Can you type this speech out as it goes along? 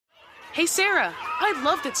Hey, Sarah, I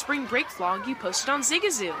love that spring break vlog you posted on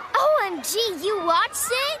Zigazoo. OMG, you watched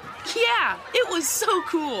it? Yeah, it was so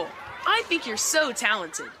cool. I think you're so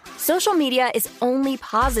talented. Social media is only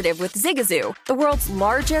positive with Zigazoo, the world's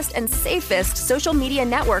largest and safest social media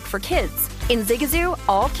network for kids. In Zigazoo,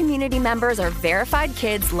 all community members are verified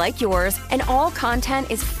kids like yours, and all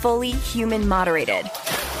content is fully human moderated.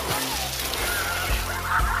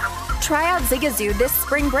 Try out Zigazoo this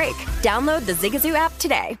spring break. Download the Zigazoo app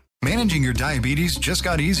today. Managing your diabetes just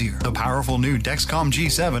got easier. The powerful new Dexcom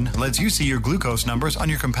G7 lets you see your glucose numbers on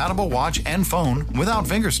your compatible watch and phone without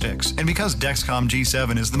finger sticks. And because Dexcom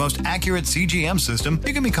G7 is the most accurate CGM system,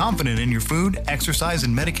 you can be confident in your food, exercise,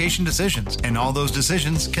 and medication decisions. And all those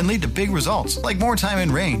decisions can lead to big results, like more time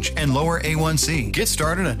in range and lower A1C. Get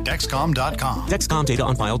started at Dexcom.com. Dexcom data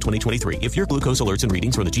on file 2023. If your glucose alerts and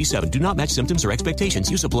readings from the G7 do not match symptoms or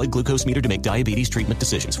expectations, use a blood glucose meter to make diabetes treatment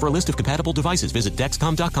decisions. For a list of compatible devices, visit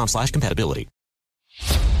Dexcom.com/compatibility.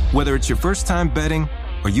 Whether it's your first time betting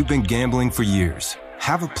or you've been gambling for years,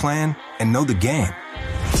 have a plan and know the game.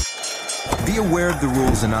 Be aware of the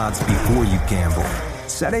rules and odds before you gamble.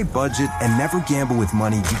 Set a budget and never gamble with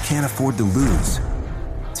money you can't afford to lose.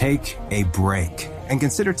 Take a break and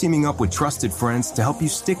consider teaming up with trusted friends to help you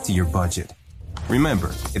stick to your budget. Remember,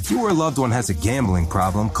 if you or a loved one has a gambling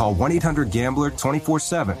problem, call 1-800-GAMBLER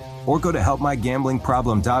 24/7 or go to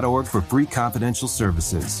helpmygamblingproblem.org for free confidential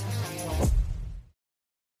services.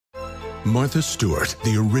 Martha Stewart,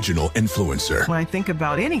 the original influencer. When I think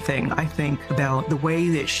about anything, I think about the way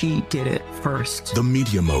that she did it first. The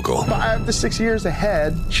media mogul. 5 to 6 years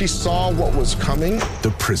ahead, she saw what was coming.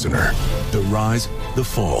 The prisoner. The rise, the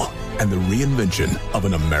fall, and the reinvention of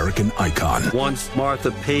an American icon. Once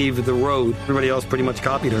Martha paved the road, everybody else pretty much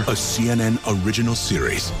copied her. A CNN original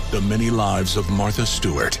series, The Many Lives of Martha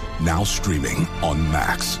Stewart, now streaming on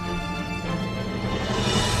Max.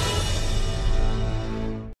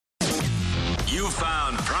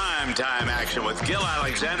 Time action with Gil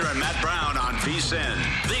Alexander and Matt Brown on VSiN,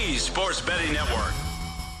 the Sports Betting Network.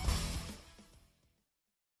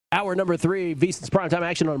 Hour number 3, VSiN's primetime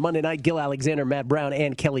action on Monday night. Gil Alexander, Matt Brown,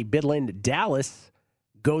 and Kelly Bidlin. Dallas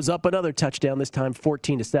goes up another touchdown, this time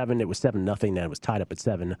 14-7. It was 7-0, then it was tied up at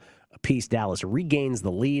 7 apiece. Dallas regains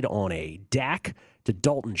the lead on a Dak to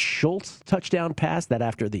Dalton Schultz touchdown pass. That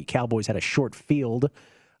after the Cowboys had a short field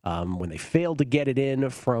when they failed to get it in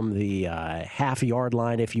from the half-yard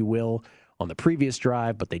line, if you will, on the previous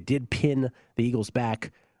drive, but they did pin the Eagles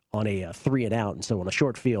back on a 3-and-out, and so on a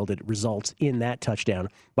short field, it results in that touchdown.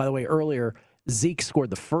 By the way, earlier, Zeke scored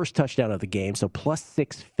the first touchdown of the game, so plus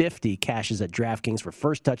 650 cashes at DraftKings for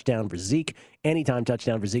first touchdown for Zeke, anytime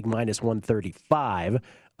touchdown for Zeke, minus 135.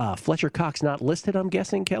 Fletcher Cox not listed, I'm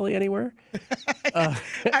guessing, Kelly, anywhere? I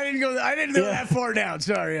didn't go that far down.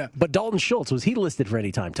 Sorry. Yeah. But Dalton Schultz, was he listed for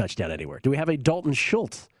anytime touchdown anywhere? Do we have a Dalton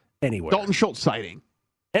Schultz anywhere? Dalton Schultz sighting.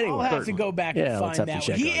 Anyway, I'll have to go back and find that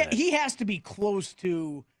one. He has to be close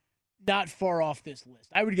to not far off this list.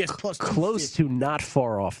 I would guess plus close to not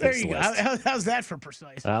far off this list. There you go. How's that for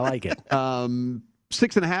precise? I like it.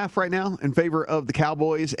 6.5 right now in favor of the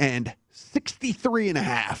Cowboys and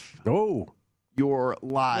 63.5. Oh. Your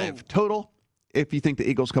live total, if you think the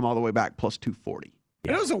Eagles come all the way back, plus 240.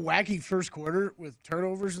 It was a wacky first quarter with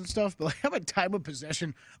turnovers and stuff, but how about time of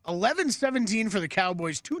possession? 11-17 for the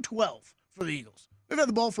Cowboys, 2-12 for the Eagles. They've had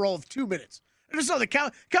the ball for all of 2 minutes. I just saw the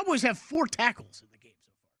Cowboys have 4 tackles in the game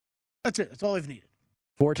so far. That's it. That's all they've needed.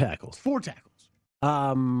 4 tackles. 4 tackles.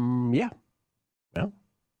 Yeah. Well,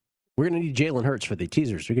 we're going to need Jalen Hurts for the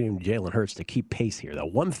teasers. We're going to need Jalen Hurts to keep pace here, though.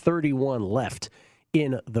 1:31 left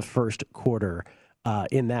in the first quarter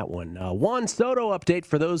in that one. Juan Soto update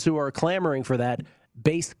for those who are clamoring for that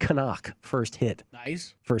base Canuck first hit.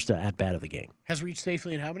 Nice. First at-bat of the game. Has reached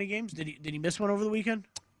safely in how many games? Did he miss one over the weekend?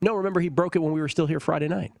 No, remember he broke it when we were still here Friday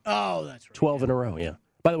night. Oh, that's right. 12 in a row, yeah.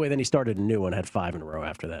 By the way, then he started a new one, had 5 in a row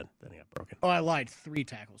after that. Then he got broken. Oh, I lied. 3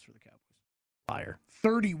 tackles for the Cowboys. Liar.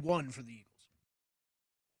 31 for the Eagles.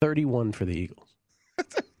 31 for the Eagles.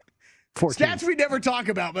 14. Stats we never talk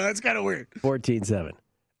about, but that's kind of weird. 14-7.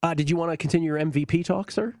 Did you want to continue your MVP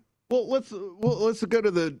talk, sir? Well, let's go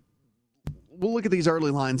to we'll look at these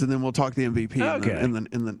early lines and then we'll talk the MVP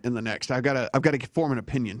in the next. I've got to form an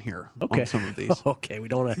opinion here on some of these. Okay, we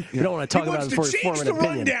don't want to talk about it before we form an opinion. He wants to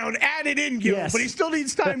change the rundown, add it in, Gil, but he still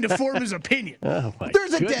needs time to form his opinion. Oh my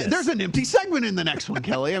There's an empty segment in the next one,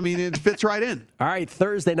 Kelly. I mean, it fits right in. All right,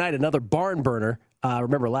 Thursday night, another barn burner.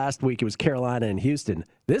 Remember last week it was Carolina and Houston.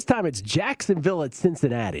 This time it's Jacksonville at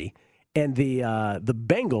Cincinnati, and the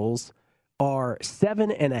Bengals are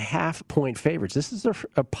 7.5-point favorites. This is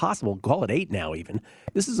a possible, call it 8 now even.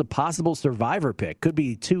 This is a possible survivor pick. Could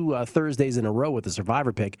be 2 Thursdays in a row with a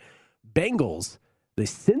survivor pick Bengals, the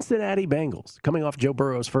Cincinnati Bengals, coming off Joe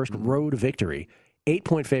Burrow's first road victory,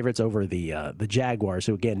 8-point favorites over the Jaguars,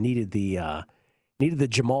 who again needed the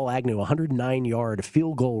Jamal Agnew 109-yard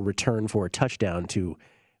field goal return for a touchdown to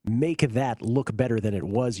make that look better than it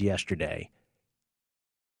was yesterday.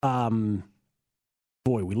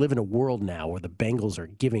 Boy, we live in a world now where the Bengals are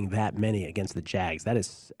giving that many against the Jags. That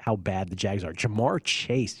is how bad the Jags are. Jamar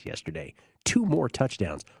Chase yesterday, 2 more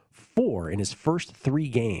touchdowns, 4 in his first 3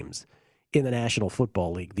 games in the National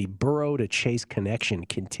Football League. The Burrow to Chase connection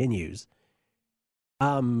continues.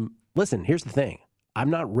 Listen, here's the thing. I'm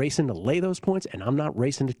not racing to lay those points, and I'm not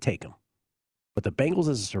racing to take them. But the Bengals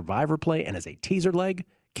as a survivor play and as a teaser leg,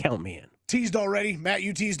 count me in. Teased already? Matt,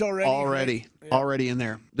 you teased already? Already in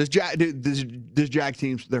there. This Jag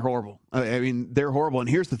teams, they're horrible. I mean, they're horrible. And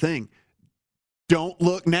here's the thing. Don't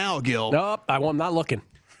look now, Gil. Nope, I'm not looking.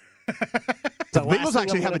 The Bengals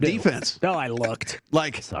actually have a defense. No, I looked.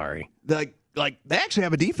 Sorry. Like they actually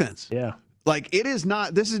have a defense. Yeah. Like, this is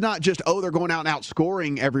not just, they're going out and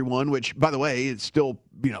outscoring everyone, which, by the way, it's still,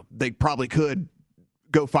 they probably could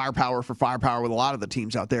go firepower for firepower with a lot of the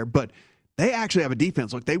teams out there, but they actually have a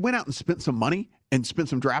defense. Look, they went out and spent some money and spent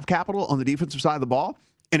some draft capital on the defensive side of the ball,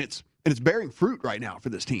 and it's bearing fruit right now for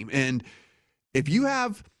this team. And if you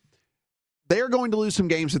have, they are going to lose some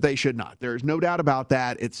games that they should not. There's no doubt about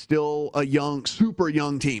that. It's still a super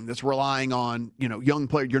young team that's relying on, young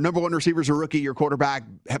players. Your number one receiver's a rookie. Your quarterback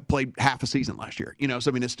played half a season last year.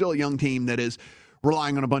 So, it's still a young team that is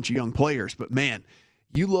relying on a bunch of young players. But, man,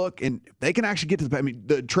 you look, and they can actually get to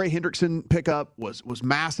the Trey Hendrickson pickup was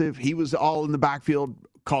massive. He was all in the backfield,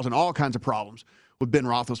 causing all kinds of problems with Ben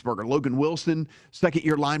Roethlisberger. Logan Wilson,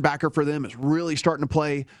 second-year linebacker for them, is really starting to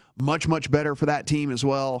play much, much better for that team as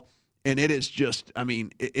well. And it is just,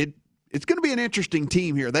 it's going to be an interesting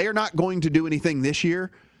team here. They are not going to do anything this year,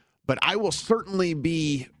 but I will certainly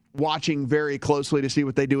be watching very closely to see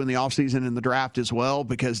what they do in the offseason and the draft as well,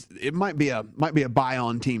 because it might be a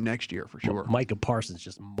buy-on team next year for sure. Well, Micah Parsons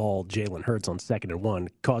just mauled Jalen Hurts on 2nd and 1,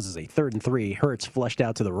 causes a 3rd and 3. Hurts flushed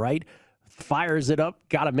out to the right, fires it up,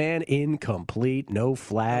 got a man incomplete, no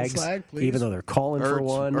flags, even though they're calling for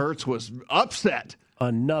one. Hurts was upset.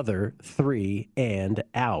 Another 3 and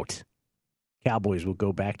out. Cowboys will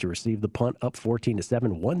go back to receive the punt, up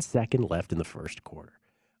 14-7, 1 second left in the first quarter.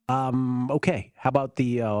 Okay, how about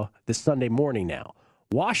the Sunday morning now?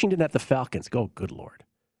 Washington at the Falcons. Oh, good Lord.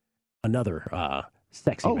 Another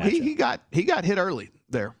sexy matchup. He got hit early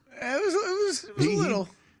there. It was a little.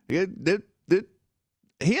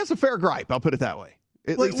 He has a fair gripe, I'll put it that way.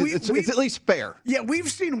 It's at least fair. Yeah,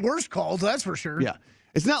 we've seen worse calls, that's for sure. Yeah.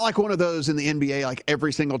 It's not like one of those in the NBA, like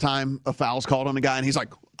every single time a foul's called on a guy and he's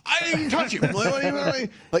like, I didn't even touch him.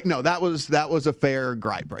 No, that was a fair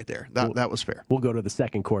gripe right there. That was fair. We'll go to the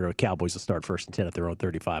second quarter. Cowboys will start 1st and 10 at their own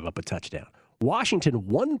 35, up a touchdown. Washington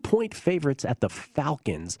 1-point favorites at the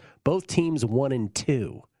Falcons. Both teams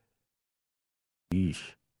 1-2. Yeesh.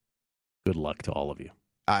 Good luck to all of you.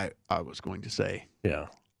 I was going to say. Yeah.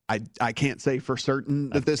 I can't say for certain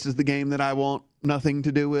that this is the game that I want nothing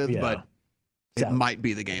to do with, but it might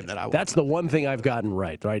be the game that I want. That's the one thing I've gotten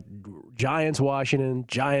right? Giants, Washington,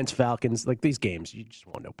 Giants, Falcons. Like these games, you just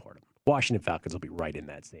want no part of them. Washington Falcons will be right in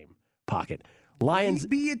that same pocket. Lions.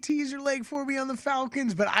 Be a teaser leg for me on the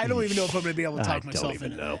Falcons, but I don't even know if I'm going to be able to talk myself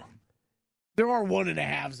into that. There are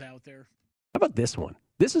 1.5s out there. How about this one?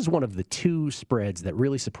 This is one of the 2 spreads that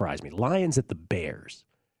really surprised me. Lions at the Bears.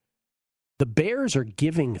 The Bears are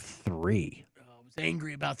giving 3. I was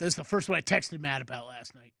angry about this. The first one I texted Matt about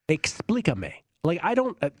last night. Explícame. I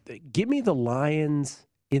don't give me the Lions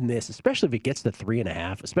in this, especially if it gets to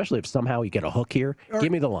 3.5, especially if somehow you get a hook here.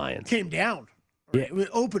 Give me the Lions. Came down. Right? Yeah. It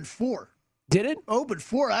opened 4. Did it? Opened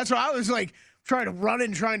 4. That's why I was trying to run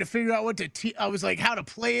and trying to figure out what to I was how to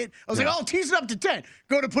play it. I was I'll tease it up to 10.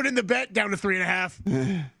 Go to put in the bet down to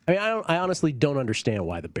 3.5. I honestly don't understand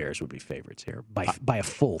why the Bears would be favorites here by a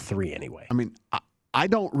full 3 anyway. I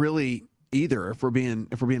don't really either, if we're being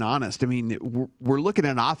honest. We're looking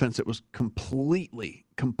at an offense that was completely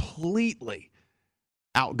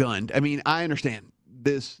outgunned. I understand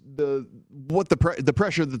the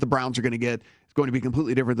pressure that the Browns are going to get is going to be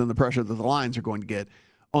completely different than the pressure that the Lions are going to get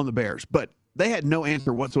on the Bears. But they had no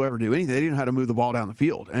answer whatsoever to do anything. They didn't know how to move the ball down the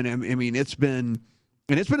field. And it's been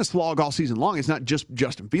a slog all season long. It's not just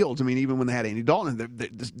Justin Fields. Even when they had Andy Dalton,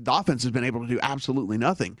 the offense has been able to do absolutely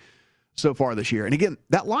nothing so far this year. And again,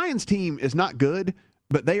 that Lions team is not good,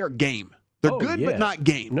 but they are game. They're good, but not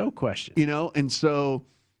game. No question. And so,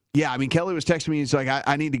 yeah, Kelly was texting me. He's like,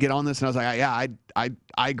 I need to get on this. And I was like, yeah,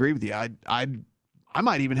 I agree with you. I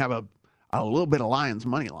might even have a little bit of Lions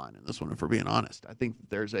money line in this one, if we're being honest. I think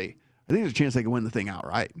there's a I think there's a chance they can win the thing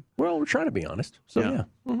outright. Well, we're trying to be honest. So, yeah.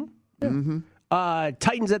 Mm-hmm. Yeah. Mm-hmm.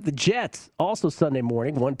 Titans at the Jets, also Sunday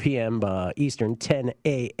morning, 1 p.m. Eastern, 10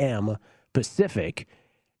 a.m. Pacific.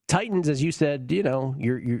 Titans, as you said, they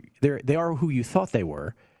are who you thought they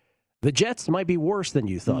were. The Jets might be worse than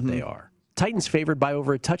you thought they are. Titans favored by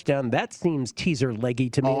over a touchdown. That seems teaser leggy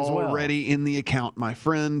to me as well. Already in the account, my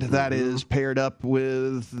friend. That is paired up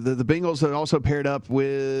with the Bengals. That also paired up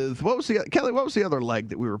with what was the other leg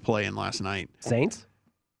that we were playing last night? Saints.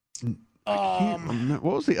 What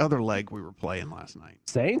was the other leg we were playing last night?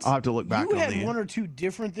 Saints. I'll have to look back. You had one or two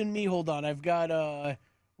different than me. Hold on, I've got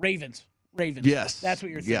Ravens. Yes, that's what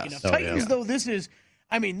you're thinking of. Oh, Titans, though, this is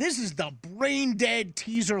the brain dead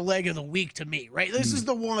teaser leg of the week to me. Right, this is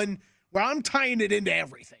the one where I'm tying it into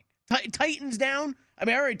everything. Titans down.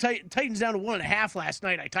 I already Titans down to 1.5 last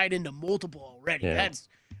night. I tied into multiple already. Yeah.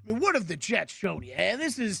 What have the Jets shown you? And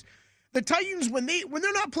this is the Titans when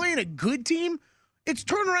they're not playing a good team. It's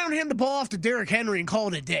turn around, hand the ball off to Derrick Henry, and call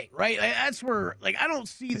it a day, right? That's where, I don't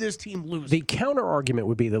see this team losing. The counter argument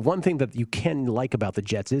would be the one thing that you can like about the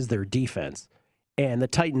Jets is their defense, and the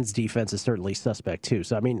Titans' defense is certainly suspect too.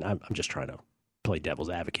 So, I'm just trying to play devil's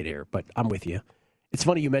advocate here, but I'm with you. It's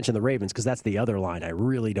funny you mentioned the Ravens because that's the other line I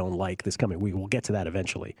really don't like this coming week. We'll get to that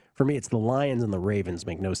eventually. For me, it's the Lions and the Ravens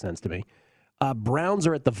make no sense to me. Browns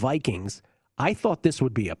are at the Vikings. I thought this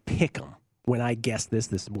would be a pick'em when I guessed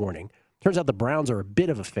this morning. Turns out the Browns are a bit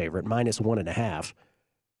of a favorite, -1.5.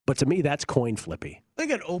 But to me, that's coin flippy. I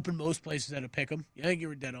think it opened most places at a pick 'em. Yeah, I think you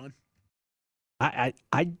were dead on. I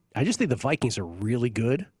just think the Vikings are really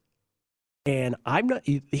good. And I'm not.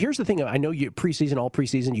 Here's the thing. I know you all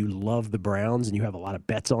preseason, you love the Browns and you have a lot of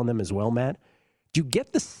bets on them as well, Matt. Do you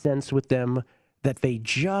get the sense with them that they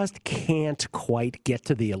just can't quite get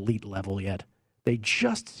to the elite level yet? They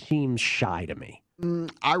just seem shy to me.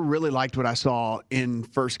 I really liked what I saw in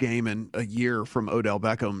first game in a year from Odell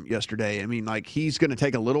Beckham yesterday. He's going to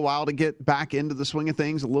take a little while to get back into the swing of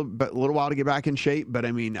things, a little while to get back in shape. But,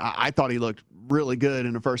 I thought he looked really good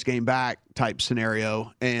in a first game back type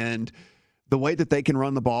scenario. And the way that they can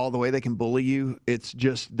run the ball, the way they can bully you, it's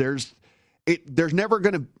just you're never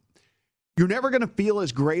going to feel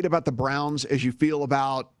as great about the Browns as you feel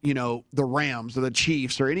about, the Rams or the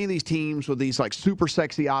Chiefs or any of these teams with these super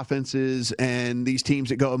sexy offenses and these teams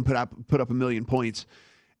that go and put up a million points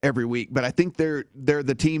every week. But I think they're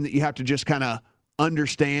the team that you have to just kind of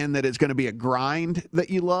understand that it's going to be a grind that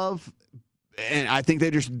you love. And I think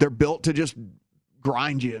they're built to just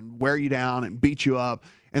grind you and wear you down and beat you up.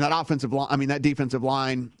 And that defensive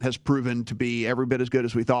line has proven to be every bit as good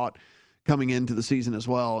as we thought coming into the season as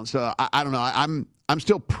well. And so I don't know. I'm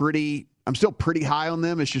still pretty high on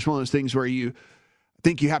them. It's just one of those things where I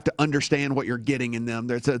think you have to understand what you're getting in them.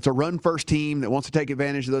 It's a run first team that wants to take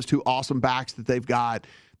advantage of those two awesome backs that they've got.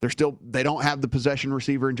 They don't have the possession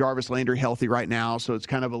receiver in Jarvis Landry healthy right now, so it's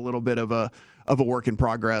kind of a little bit of a work in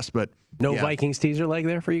progress. But no Vikings teaser leg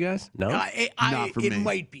there for you guys? No, not for me. It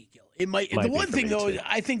might be. It might. The one thing though,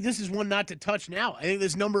 I think this is one not to touch now. I think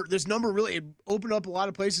this number really it opened up a lot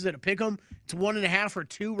of places at a pick 'em. It's 1.5 or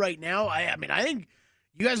 2 right now. I think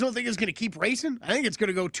you guys don't think it's going to keep racing. I think it's going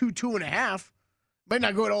to go 2.5. Might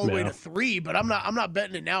not go all the way to 3, but I'm not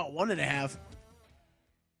betting it now at 1.5.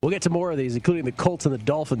 We'll get to more of these, including the Colts and the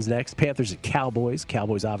Dolphins next. Panthers at Cowboys.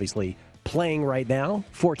 Cowboys obviously playing right now,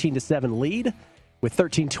 14-7 lead with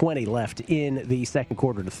 13:20 left in the second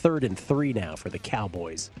quarter. To 3rd and 3 now for the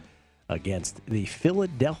Cowboys against the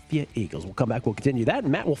Philadelphia Eagles. We'll come back. We'll continue that.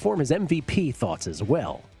 And Matt will form his MVP thoughts as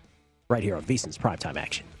well right here on VSiN's Primetime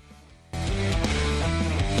Action.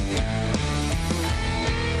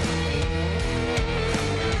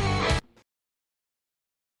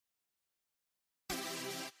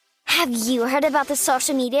 Have you heard about the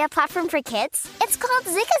social media platform for kids? It's called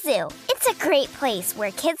Zigazoo. It's a great place where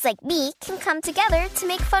kids like me can come together to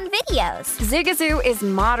make fun videos. Zigazoo is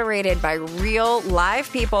moderated by real,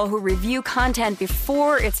 live people who review content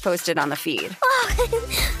before it's posted on the feed. Oh,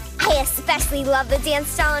 I especially love the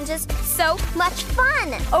dance challenges. So much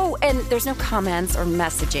fun. Oh, and there's no comments or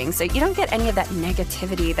messaging, so you don't get any of that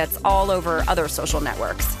negativity that's all over other social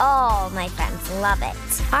networks. All my friends love it.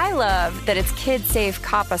 I love that it's KidSafe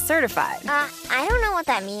COPPA certified. I don't know what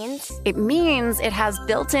that means. It means it has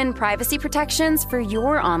built-in privacy protections for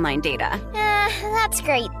your online data. That's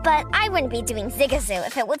great, but I wouldn't be doing Zigazoo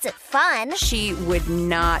if it wasn't fun. She would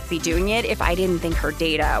not be doing it if I didn't think her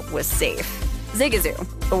data was safe.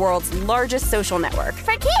 Zigazoo, the world's largest social network.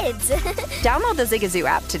 For kids. Download the Zigazoo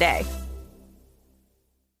app today.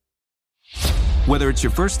 Whether it's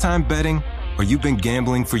your first time betting or you've been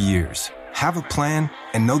gambling for years, have a plan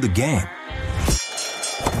and know the game.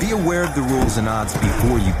 Be aware of the rules and odds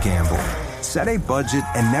before you gamble. Set a budget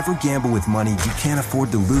and never gamble with money you can't afford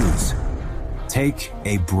to lose. Take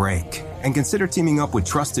a break and consider teaming up with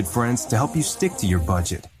trusted friends to help you stick to your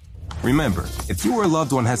budget. Remember, if you or a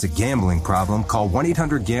loved one has a gambling problem, call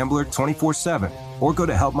 1-800-GAMBLER 24/7 or go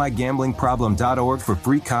to helpmygamblingproblem.org for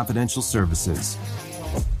free confidential services.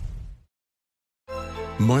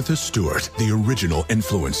 Martha Stewart, the original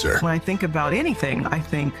influencer. When I think about anything, I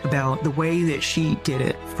think about the way that she did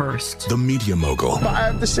it first. The media mogul.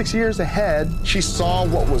 5 to 6 years ahead, she saw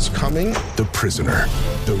what was coming. The prisoner.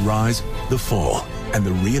 The rise, the fall, and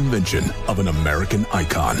the reinvention of an American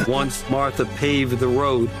icon. Once Martha paved the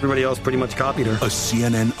road, everybody else pretty much copied her. A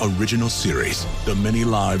CNN original series, The Many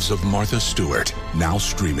Lives of Martha Stewart, now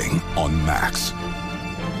streaming on Max.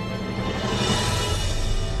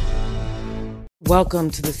 Welcome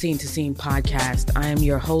to the Scene to Scene podcast. I am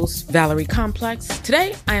your host, Valerie Complex.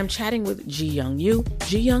 Today, I am chatting with Ji Young Yu.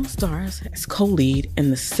 Ji Young stars as co-lead in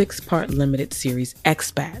the 6-part limited series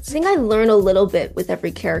Expats. I think I learn a little bit with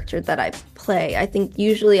every character that I play. I think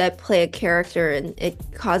usually I play a character and it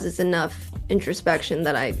causes enough introspection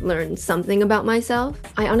that I learn something about myself.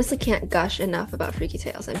 I honestly can't gush enough about Freaky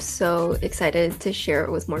Tales. I'm so excited to share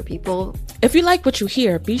it with more people. If you like what you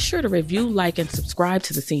hear, be sure to review, like, and subscribe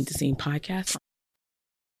to the Scene to Scene podcast.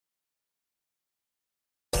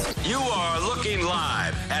 You are looking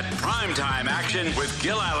live at primetime action with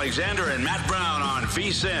Gil Alexander and Matt Brown on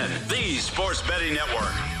VSiN, the Sports Betting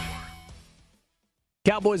Network.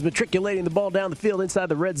 Cowboys matriculating the ball down the field inside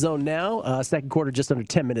the red zone now. Second quarter, just under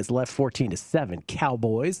 10 minutes left, 14-7.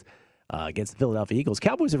 Cowboys against the Philadelphia Eagles.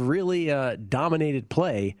 Cowboys have really dominated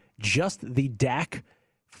play. Just the Dak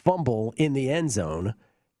fumble in the end zone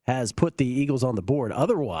has put the Eagles on the board.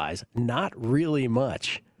 Otherwise, not really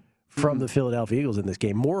much from the Philadelphia Eagles in this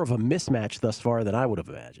game. More of a mismatch thus far than I would have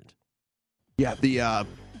imagined. Yeah, There's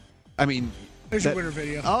your winner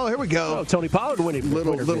video. Oh, here we go. Oh, Tony Pollard winning.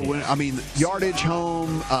 Little win. I mean, yardage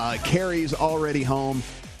home, carries already home.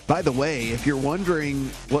 By the way, if you're wondering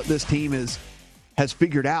what this team has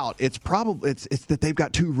figured out, it's that they've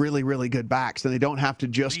got two really, really good backs, and they don't have to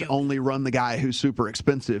just only run the guy who's super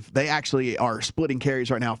expensive. They actually are splitting carries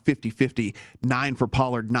right now 50-50, 9 for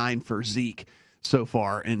Pollard, 9 for Zeke so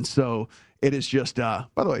far. And so it is just, by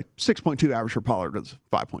the way, 6.2 average for Pollard, was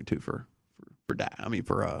 5.2 for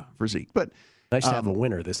Zeke. But nice to have a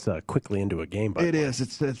winner this quickly into a game. It is.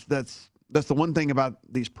 That's the one thing about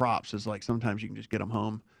these props is like sometimes you can just get them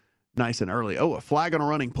home nice and early. Oh, a flag on a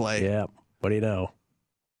running play. Yeah. What do you know?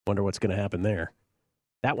 Wonder what's going to happen there.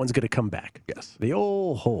 That one's going to come back. Yes. The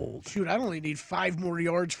old hold. Shoot, I only need 5 more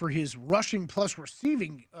yards for his rushing plus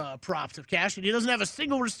receiving props of cash, and he doesn't have a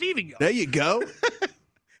single receiving yard. There you go.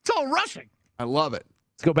 It's all rushing. I love it.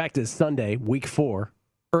 Let's go back to Sunday, week 4,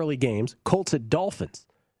 early games. Colts at Dolphins.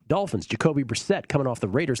 Dolphins, Jacoby Brissett coming off the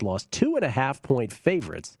Raiders loss, 2.5-point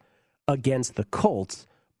favorites against the Colts.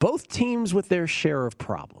 Both teams with their share of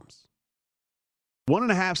problems.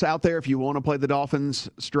 1.5's out there if you want to play the Dolphins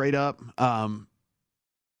straight up.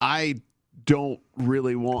 I don't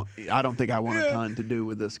think I want a ton to do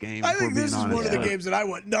with this game. I think this is one of the games that I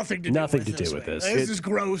want nothing to do with this. This is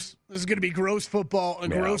gross. This is going to be gross football, a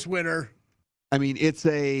gross winner. I mean, it's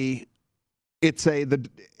an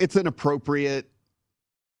appropriate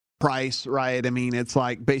price, right? I mean, it's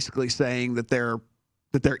like basically saying that they're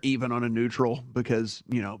even on a neutral because,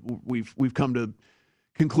 you know, we've come to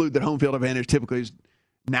conclude that home field advantage typically is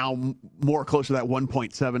now more close to that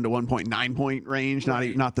 1.7 to 1.9 point range,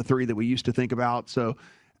 not the 3 that we used to think about. So,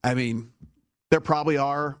 I mean, there probably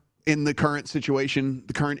are in the current situation,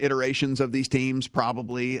 the current iterations of these teams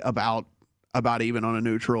probably about even on a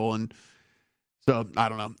neutral. And so I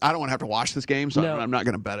don't know. I don't want to have to watch this game, so I'm not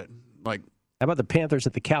going to bet it. Like, how about the Panthers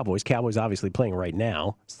at the Cowboys? Cowboys obviously playing right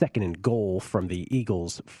now. 2nd and goal from the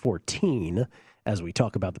Eagles 14 as we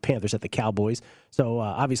talk about the Panthers at the Cowboys. So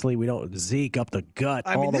obviously we don't Zeke up the gut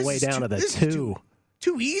all the way down to the 2.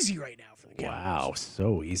 Too easy right now for the Cowboys. Wow,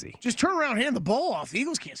 so easy. Just turn around and hand the ball off. The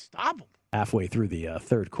Eagles can't stop them. Halfway through the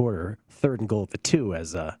third quarter, 3rd and goal at the 2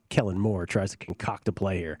 as Kellen Moore tries to concoct a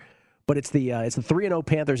play here. But it's the 3-0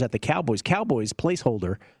 Panthers at the Cowboys. Cowboys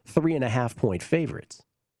placeholder 3.5-point favorites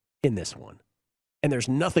in this one. And there's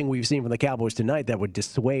nothing we've seen from the Cowboys tonight that would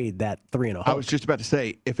dissuade that 3-0. I was just about to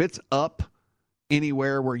say, if it's up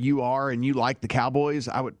anywhere where you are and you like the Cowboys,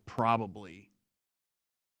 I'd probably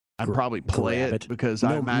play it because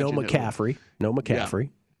I imagine no McCaffrey. Yeah,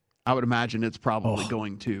 I would imagine it's probably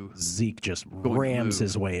going to. Zeke just rams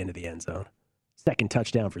his way into the end zone. 2nd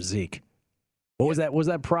touchdown for Zeke. What was that? Was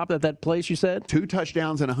that prop at that place you said? 2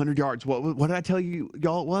 touchdowns and 100 yards. What did I tell you,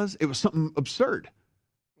 y'all? It was something absurd.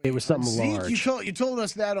 It was something Zeke, large. You told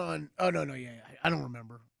us that on. Oh no, yeah. I don't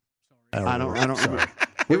remember. I don't remember.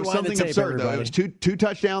 It was something absurd, though. It was two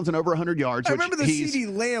touchdowns and over 100 yards. I remember the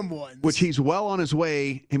CeeDee Lamb one. Which he's well on his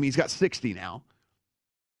way. I mean, he's got 60 now.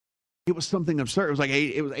 It was something absurd. It was like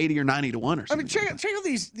 80 or 90 to 1 or something. I mean, check out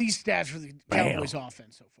these stats for the Cowboys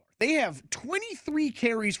offense so far. They have 23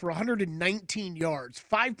 carries for 119 yards,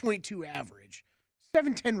 5.2 average,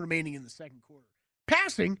 7:10 remaining in the second quarter.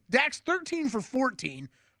 Passing, Dak's 13 for 14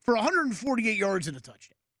 for 148 yards and a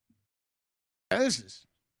touchdown. Now, this is.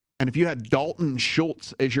 And if you had Dalton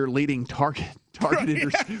Schultz as your leading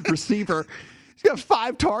targeted receiver, he's got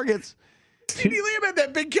 5 targets. CeeDee Lamb had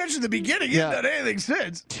that big catch in the beginning. He hasn't done anything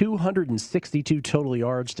since. 262 total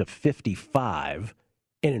yards to 55.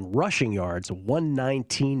 And in rushing yards,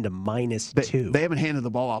 119 to -2. They haven't handed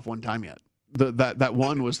the ball off one time yet. That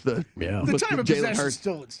one was the time of possession is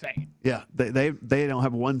still insane. Yeah, they don't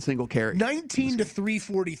have one single carry. 19 to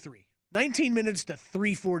 3:43. 19 minutes to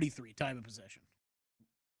 3:43 time of possession.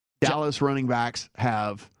 Dallas running backs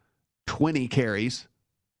have 20 carries,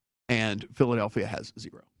 and Philadelphia has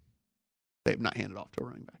 0. They have not handed off to a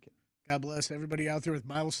running back yet. God bless everybody out there with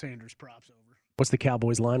Miles Sanders props over. What's the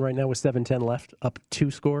Cowboys line right now with 7:10 left? Up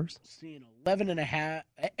 2 scores? Seeing 11.5,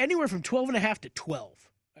 anywhere from 12.5 to 12.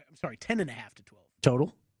 I'm sorry, 10.5 to 12.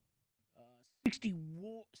 Total?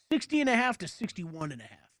 60.5 to 61.5.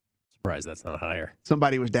 Surprised that's not higher.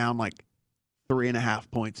 Somebody was down like 3.5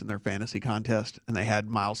 points in their fantasy contest, and they had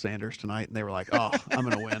Miles Sanders tonight, and they were like, "Oh, I'm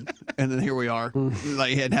going to win." And then here we are.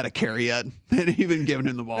 Like, he hadn't had a carry yet. They hadn't even given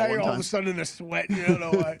him the ball now one you're time. all of a sudden in a sweat. You don't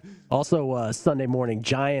know why. Also, Sunday morning,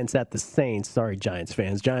 Giants at the Saints. Sorry, Giants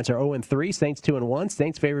fans. Giants are 0-3. Saints 2-1.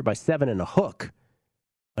 Saints favored by 7 and a hook.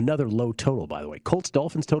 Another low total, by the way. Colts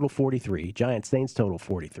Dolphins total 43. Giants Saints total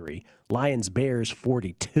 43. Lions Bears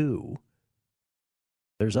 42.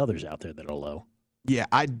 There's others out there that are low. Yeah,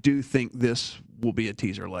 I do think this will be a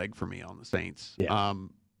teaser leg for me on the Saints. Yeah.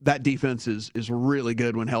 That defense is really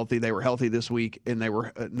good when healthy. They were healthy this week, and they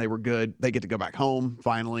were good. They get to go back home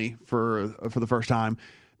finally for the first time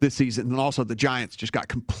this season. And also the Giants just got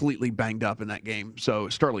completely banged up in that game. So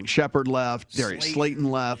Sterling Shepard left, Darius Slayton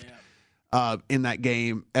left in that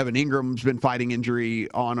game. Evan Ingram's been fighting injury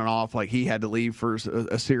on and off. Like, he had to leave for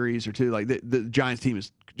a series or two. Like, the Giants team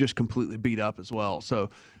is just completely beat up as well.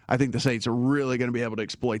 So I think the Saints are really going to be able to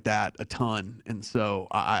exploit that a ton, and so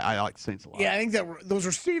I like the Saints a lot. Yeah, I think that those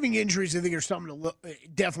receiving injuries, I think, are something to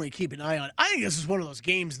definitely keep an eye on. I think this is one of those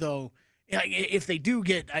games, though. If they do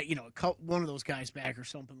get one of those guys back or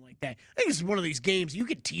something like that, I think this is one of these games you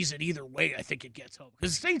could tease it either way. I think it gets home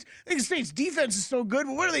because I think the Saints defense is so good,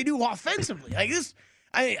 but what do they do offensively? Like this.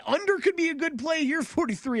 Under could be a good play here.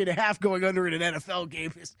 43.5 going under in an NFL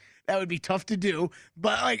game. That would be tough to do.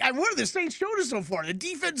 But what have the Saints showed us so far? The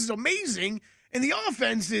defense is amazing, and the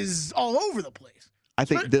offense is all over the place. I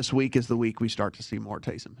think this week is the week we start to see more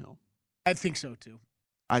Taysom Hill. I think so, too.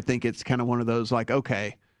 I think it's kind of one of those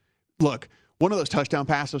okay, look, one of those touchdown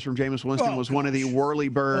passes from Jameis Winston was one of the whirly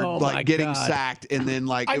bird, getting sacked, and then it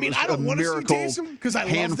was I don't a miracle because I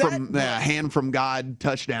love that. Hand from God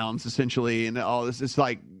touchdowns essentially, and all this. It's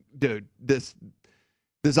like, dude, this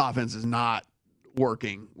offense is not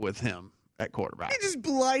working with him at quarterback. He just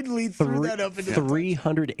blindly threw that up into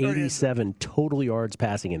 387 total yards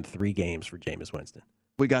passing in 3 games for Jameis Winston.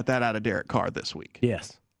 We got that out of Derek Carr this week.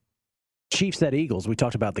 Yes. Chiefs at Eagles. We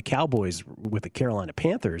talked about the Cowboys with the Carolina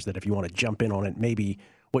Panthers, that if you want to jump in on it, maybe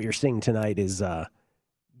what you're seeing tonight is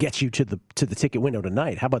gets you to the ticket window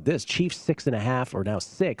tonight. How about this? Chiefs 6.5 or now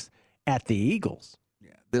 6 at the Eagles.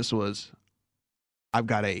 Yeah, this was I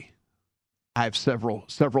have several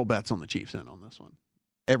bets on the Chiefs in on this one.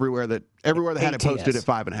 Everywhere that had it posted at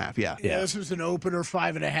 5.5. Yeah, this was an opener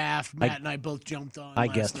 5.5. Matt and I both jumped on. I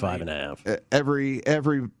guessed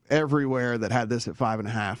 5.5. Everywhere that had this at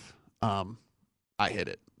 5.5. I hit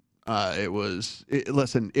it. It was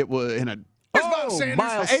in a. Miles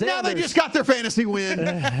Sanders. And now they just got their fantasy win.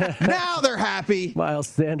 Now they're happy. Miles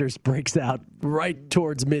Sanders breaks out right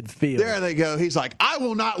towards midfield. There they go. He's like, I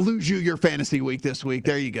will not lose you your fantasy week this week.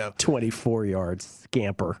 There you go. 24 yards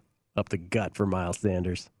scamper up the gut for Miles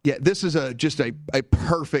Sanders. Yeah, this is just a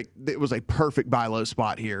perfect. It was a perfect buy low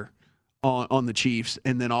spot here on the Chiefs,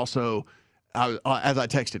 and then also. As I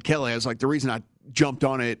texted Kelly, I was like, the reason I jumped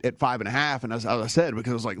on it at 5.5, and as I said,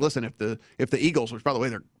 because I was like, listen, if the Eagles, which by the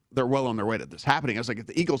way they're well on their way to this happening, I was like, if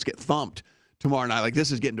the Eagles get thumped tomorrow night, like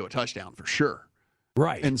this is getting to a touchdown for sure,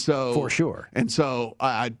 right? And so for sure, and so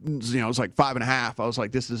I it was like 5.5. I was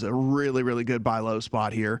like, this is a really really good buy low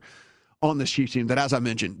spot here on this Chiefs team. That, as I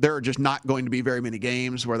mentioned, there are just not going to be very many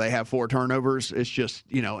games where they have 4 turnovers. It's just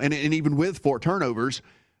and even with 4 turnovers.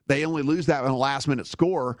 They only lose that on a last-minute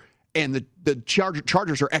score, and the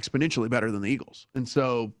Chargers are exponentially better than the Eagles. And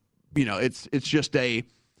so, it's just the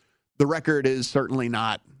record is certainly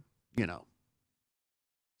not,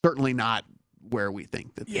 where we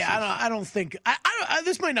think that. Yeah, I don't think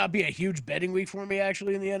this might not be a huge betting week for me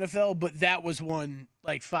actually in the NFL, but that was one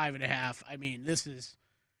like 5.5. I mean, this is.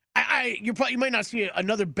 You might not see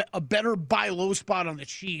a better buy low spot on the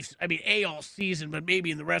Chiefs. I mean, all season, but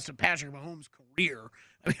maybe in the rest of Patrick Mahomes' career.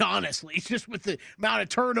 I mean, honestly, it's just with the amount of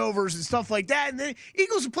turnovers and stuff like that. And the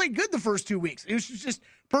Eagles have played good the first 2 weeks. It was just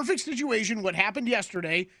perfect situation. What happened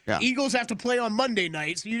yesterday? Yeah. The Eagles have to play on Monday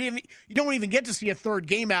night, so you don't even get to see a third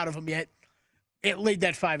game out of them yet. It laid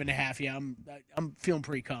that 5.5. Yeah, I'm feeling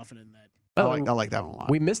pretty confident in that. I like that one a lot.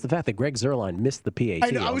 We missed the fact that Greg Zuerlein missed the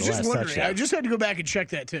PAT. I was just wondering. Touchdown. I just had to go back and check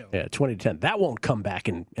that too. Yeah, 20-10. That won't come back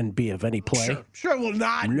and be of any play. Sure will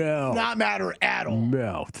not matter at all.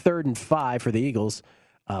 No. 3rd and 5 for the Eagles.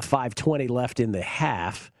 5:20 left in the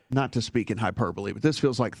half. Not to speak in hyperbole, but this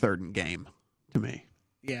feels like 3rd and game to me.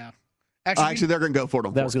 Yeah. Actually, they're going to go for it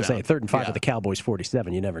on 4th down. I was going to say 3rd and 5 with the Cowboys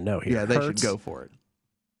 47. You never know here. Yeah, they should go for it.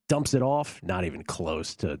 Dumps it off. Not even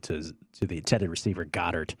close to the intended receiver,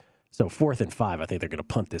 Goddard. So 4th and 5, I think they're going to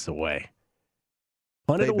punt this away.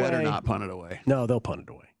 Punt it away. They better not punt it away. No, they'll punt it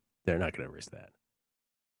away. They're not going to risk that.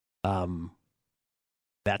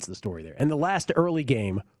 That's the story there. And the last early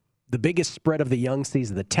game, the biggest spread of the young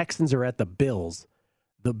season, the Texans are at the Bills.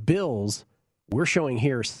 The Bills, we're showing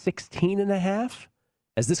here 16.5.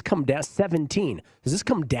 Has this come down? 17. Has this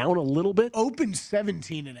come down a little bit? Open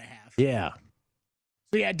 17.5. Yeah.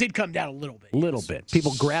 So, yeah, it did come down a little bit. Little bit.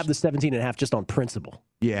 People grab the 17.5 just on principle.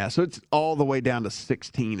 Yeah, so it's all the way down to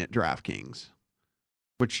 16 at DraftKings,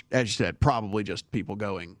 which, as you said, probably just people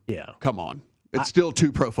going, come on. It's still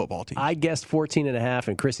 2 pro football teams. I guessed 14.5,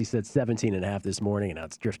 and Chrissy said 17.5 this morning, and now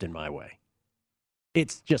it's drifting my way.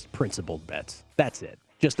 It's just principled bets. That's it.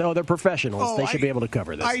 Just, they're professionals. They should be able to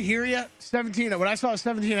cover this. I hear you. 17. When I saw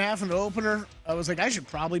 17.5 in the opener, I was like, I should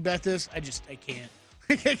probably bet this. I can't.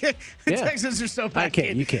 Texans are so bad. I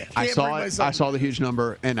can't. You can't. I saw the huge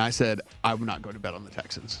number, and I said I would not go to bet on the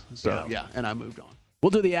Texans. So, and I moved on. We'll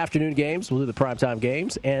do the afternoon games. We'll do the primetime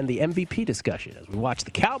games and the MVP discussion as we watch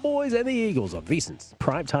the Cowboys and the Eagles on VSiN's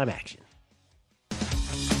Primetime Action.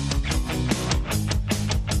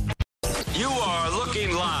 You are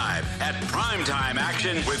looking live at Primetime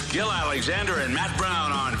Action with Gil Alexander and Matt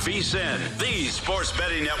Brown on VSiN, the Sports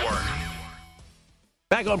Betting Network.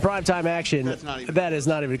 Back on Primetime Action, that is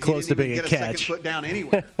not even close to being a catch. Get a second foot down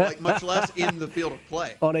anywhere, much less in the field of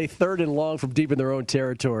play. On a 3rd and long from deep in their own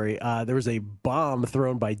territory, there was a bomb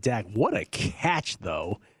thrown by Dak. What a catch,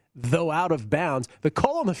 though out of bounds. The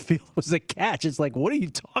call on the field was a catch. It's like, what are you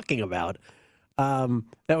talking about?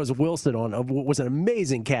 That was Wilson on what was an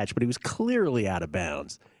amazing catch, but he was clearly out of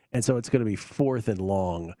bounds. And so it's going to be 4th and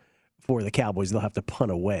long for the Cowboys. They'll have to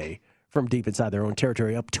punt away from deep inside their own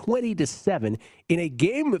territory, up 20-7 in a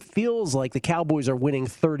game that feels like the Cowboys are winning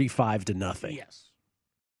 35-0. Yes.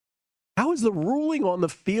 How is the ruling on the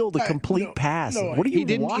field a complete pass? What are you watching? He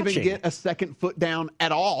didn't even get a second foot down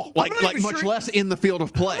at all, like much less in the field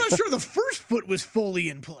of play. I'm not sure the first foot was fully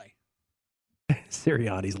in play.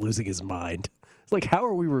 Sirianni's losing his mind. It's like, how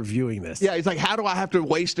are we reviewing this? Yeah, he's like, how do I have to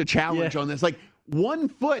waste a challenge on this? Like, 1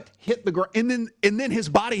 foot hit the ground, and then his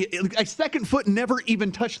body, a second foot never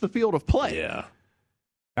even touched the field of play. Yeah.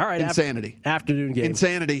 All right. Insanity. Afternoon game.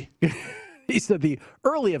 Insanity. He said the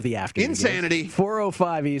early of the afternoon. Insanity.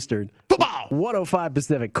 4:05 Eastern. Football. 1:05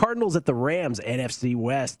 Pacific. Cardinals at the Rams. NFC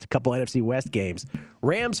West. A couple NFC West games.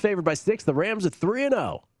 Rams favored by 6. The Rams are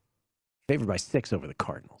 3-0. Favored by 6 over the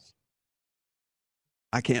Cardinals.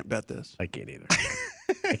 I can't bet this. I can't either.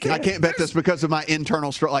 I can't bet this because of my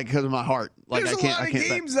internal because of my heart. Like, there's I can't. A lot of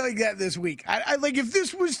games like that this week. I like if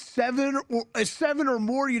this was 7 or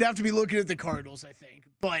more, you'd have to be looking at the Cardinals, I think.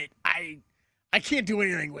 But I can't do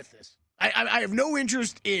anything with this. I have no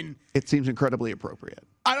interest in. It seems incredibly appropriate.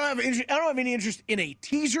 I don't have any interest in a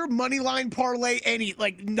teaser money line parlay.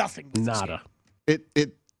 Nothing. Nada.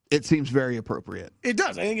 It seems very appropriate. It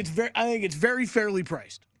does. I think it's very fairly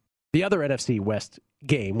priced. The other NFC West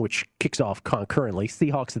game, which kicks off concurrently,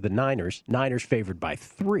 Seahawks at the Niners. Niners favored by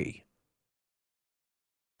 3.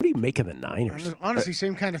 What do you make of the Niners? Honestly,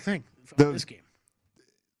 same kind of thing for this game.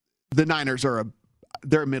 The Niners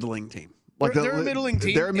they're a middling team. They're a middling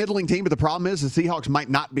team. They're a middling team, but the problem is the Seahawks might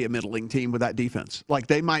not be a middling team with that defense. Like,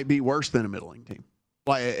 they might be worse than a middling team.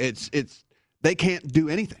 Like, it's they can't do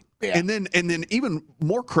anything. Yeah. And then even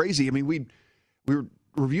more crazy. I mean, we were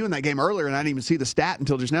reviewing that game earlier, and I didn't even see the stat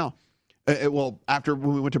until just now. After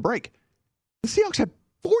when we went to break, the Seahawks had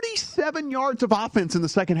 47 yards of offense in the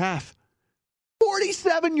second half.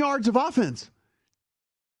 47 yards of offense.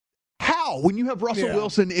 How? When you have Russell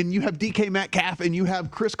Wilson and you have DK Metcalf and you have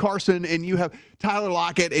Chris Carson and you have Tyler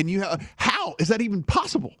Lockett and you have, how is that even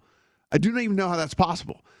possible? I do not even know how that's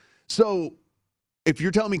possible. So if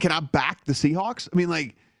you're telling me, can I back the Seahawks? I mean,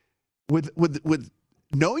 like with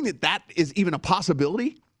knowing that is even a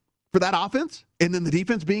possibility for that offense and then the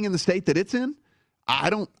defense being in the state that it's in, I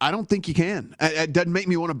don't think you can. It doesn't make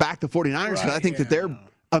me want to back the 49ers because I think that they're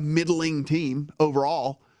a middling team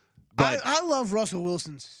overall. But I love Russell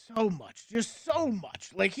Wilson so much, just so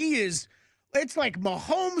much. Like it's like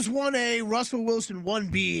Mahomes 1A, Russell Wilson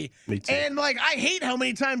 1B. Me too. And like I hate how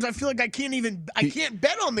many times I feel like I can't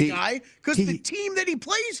bet on the guy because the team that he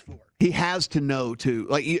plays for. He has to know too.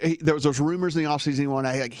 Like there was those rumors in the offseason one.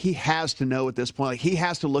 Like he has to know at this point. Like he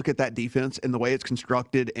has to look at that defense and the way it's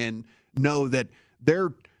constructed and know that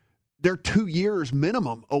they're 2 years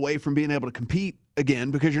minimum away from being able to compete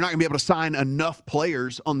again because you're not going to be able to sign enough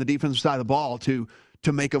players on the defensive side of the ball to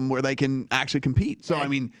make them where they can actually compete. So, I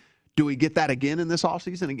mean, do we get that again in this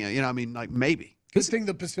offseason again? You know, I mean, like maybe. Good thing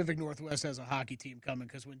the Pacific Northwest has a hockey team coming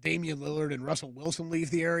because when Damian Lillard and Russell Wilson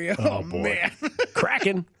leave the area, oh man.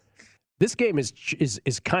 Kraken. This game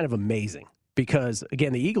is kind of amazing because,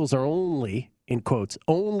 again, the Eagles are only, in quotes,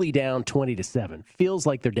 only down 20-7. Feels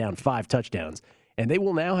like they're down 5 touchdowns. And they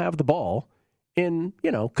will now have the ball in,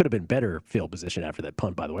 could have been better field position after that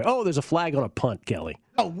punt, by the way. Oh, there's a flag on a punt, Kelly.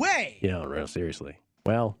 No way. Yeah, no, seriously.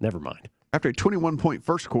 Well, never mind. After a 21-point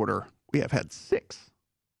first quarter, we have had 6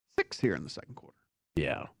 here in the second quarter.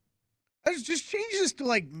 Yeah. Let's just change this to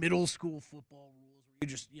like middle school football rules where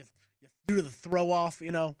you do the throw off,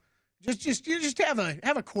 Just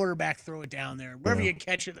have a quarterback throw it down there. Wherever you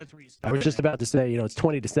catch it, that's where you start. I was just about to say, it's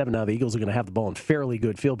 20-7 now. The Eagles are going to have the ball in fairly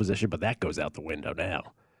good field position, but that goes out the window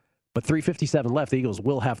now. But 3:57 left. The Eagles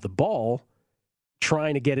will have the ball,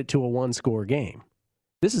 trying to get it to a one-score game.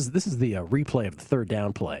 This is the replay of the third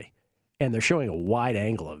down play, and they're showing a wide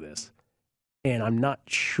angle of this. And I'm not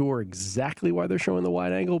sure exactly why they're showing the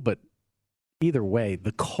wide angle, but either way,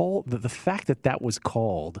 the call, the fact that was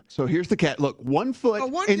called. So here's the cat. Look, 1 foot,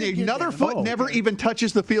 and another foot never even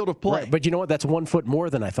touches the field of play. Right, but you know what? That's 1 foot more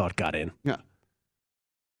than I thought got in. Yeah.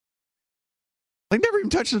 They never even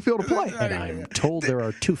touched the field of play. And I'm told there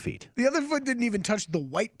are 2 feet. The other foot didn't even touch the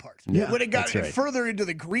white part. Yeah, when it got right. further into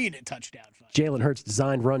the green, it touched down. Jalen Hurts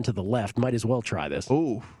designed run to the left. Might as well try this.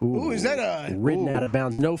 Ooh, is that a... Ridden out of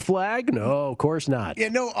bounds. No flag? No, of course not. Yeah,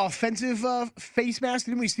 no offensive face mask.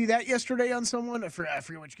 Didn't we see that yesterday on someone? I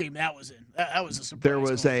forget which game that was in. That was a surprise. There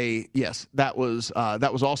was that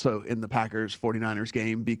was also in the Packers-49ers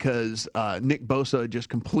game because Nick Bosa just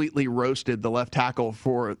completely roasted the left tackle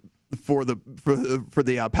for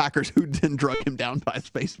the Packers who then drug him down by his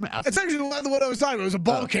face mask. It's actually the one I was talking about. It was a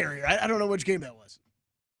ball carrier. I don't know which game that was.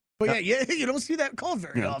 But yeah, you don't see that called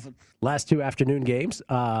very often. Last 2 afternoon games.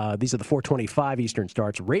 These are the 4:25 Eastern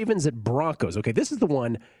starts. Ravens at Broncos. Okay, this is the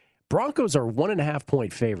one. Broncos are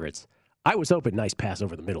 1.5-point favorites. I was hoping nice pass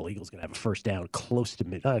over the middle. Eagles going to have a first down close to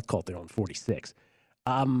mid. I'd call it their own 46.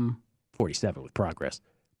 47 with progress.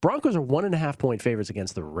 Broncos are 1.5-point favorites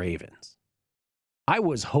against the Ravens. I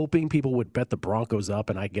was hoping people would bet the Broncos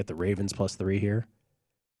up and I get the Ravens +3 here.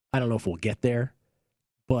 I don't know if we'll get there.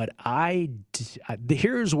 But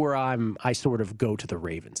here's where I sort of go to the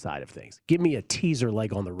Ravens side of things. Give me a teaser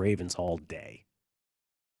leg on the Ravens all day.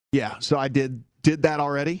 Yeah, so I did that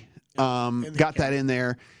already. Got that in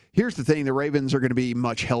there. Here's the thing. The Ravens are going to be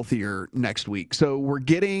much healthier next week. So we're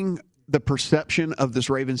getting the perception of this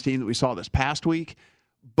Ravens team that we saw this past week,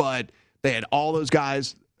 but they had all those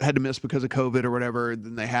guys had to miss because of COVID or whatever.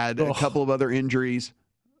 Then they had a couple of other injuries.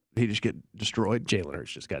 He just get destroyed. Jalen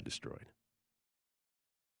Hurts just got destroyed.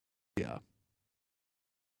 Yeah.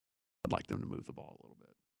 I'd like them to move the ball a little bit,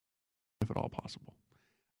 if at all possible.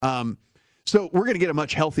 So we're going to get a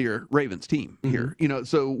much healthier Ravens team here.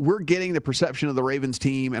 So we're getting the perception of the Ravens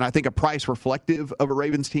team, and I think a price reflective of a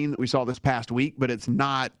Ravens team that we saw this past week, but it's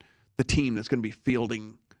not the team that's going to be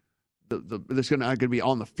fielding that's going to be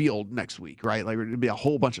on the field next week, right? Like, there's going to be a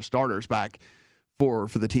whole bunch of starters back for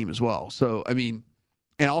the team as well. So, I mean,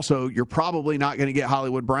 and also, you're probably not going to get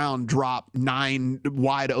Hollywood Brown drop 9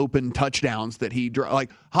 wide open touchdowns that he dropped.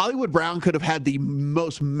 Like, Hollywood Brown could have had the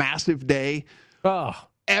most massive day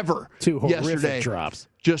ever 2 horrific yesterday. Drops.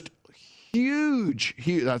 Just huge.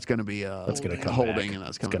 That's going to be that's going to come holding, back. and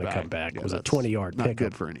that's going to come back. It was a 20-yard pickup. Not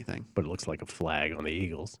good for anything. But it looks like a flag on the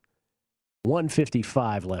Eagles.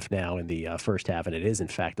 1:55 left now in the first half, and it is, in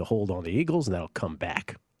fact, a hold on the Eagles, and that'll come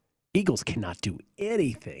back. Eagles cannot do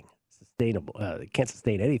anything sustainable. They can't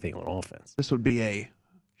sustain anything on offense. This would be a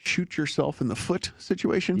shoot yourself in the foot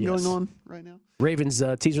situation going on right now. Ravens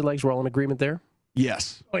teaser legs, we're all in agreement there?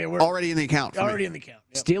 Yes. Oh, yeah, we're already in the account. Already in the account.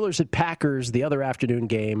 Yep. Steelers at Packers, the other afternoon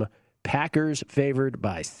game. Packers favored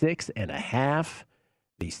by 6.5.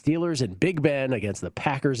 The Steelers and Big Ben against the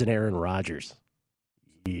Packers and Aaron Rodgers.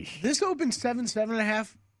 Yeesh. This opened 7.5.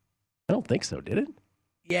 I don't think so, did it?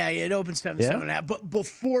 Yeah, it opened 7.5. But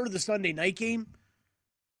before the Sunday night game,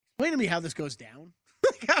 explain to me how this goes down.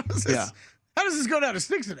 How does this go down to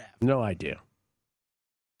 6.5? No idea.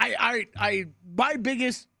 The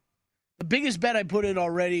biggest bet I put in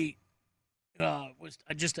already was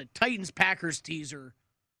just a Titans Packers teaser,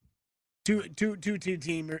 two team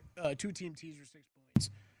teaser, 6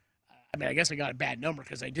 points. I mean, I guess I got a bad number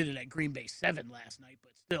because I did it at Green Bay 7 last night,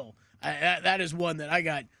 but still, that is one that I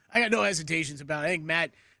got no hesitations about. I think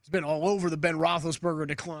Matt has been all over the Ben Roethlisberger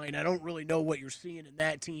decline. I don't really know what you're seeing in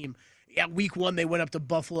that team. Yeah, week 1 they went up to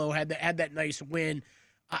Buffalo, had that nice win.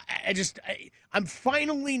 I'm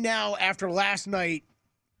finally now, after last night,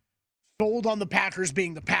 sold on the Packers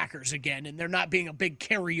being the Packers again, and they're not being a big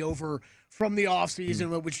carryover from the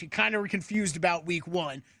offseason, which you kind of were confused about week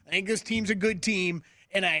 1. I think this team's a good team,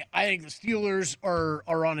 and I think the Steelers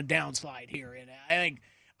are on a downside here. And I think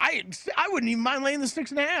I wouldn't even mind laying the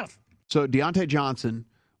 6.5. So Deontay Johnson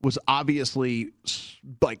was obviously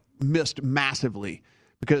missed massively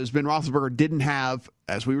because Ben Roethlisberger didn't have,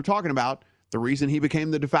 as we were talking about, the reason he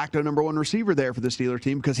became the de facto number 1 receiver there for the Steelers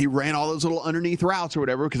team, because he ran all those little underneath routes or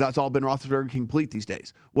whatever, because that's all Ben Roethlisberger can complete these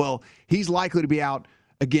days. Well, he's likely to be out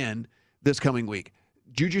again this coming week.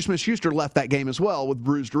 Juju Smith-Schuster left that game as well with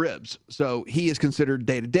bruised ribs. So he is considered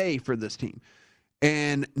day-to-day for this team.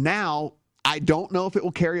 And now I don't know if it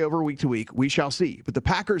will carry over week to week. We shall see. But the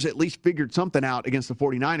Packers at least figured something out against the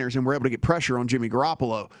 49ers and were able to get pressure on Jimmy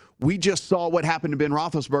Garoppolo. We just saw what happened to Ben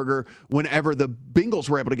Roethlisberger whenever the Bengals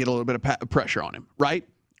were able to get a little bit of pressure on him, right?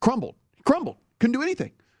 Crumbled. Couldn't do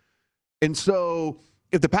anything. And so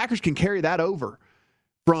if the Packers can carry that over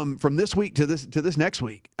from this week to this next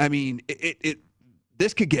week, I mean,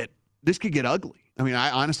 this could get ugly. I mean, I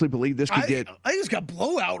honestly believe this could get. I just got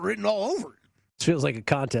blowout written all over it. This feels like a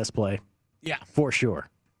contest play. Yeah. For sure.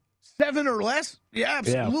 7 or less? Yeah,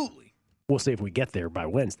 absolutely. Yeah. We'll see if we get there by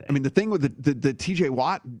Wednesday. I mean, the thing with the TJ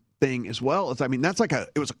Watt thing as well is, I mean, that's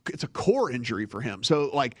it's a core injury for him.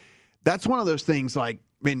 So that's one of those things, I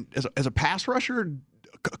mean, as a pass rusher,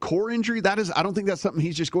 a core injury, I don't think that's something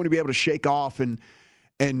he's just going to be able to shake off. And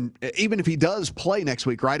even if he does play next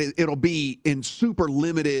week, right, it'll be in super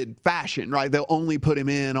limited fashion, right? They'll only put him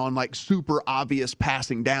in on super obvious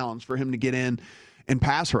passing downs for him to get in and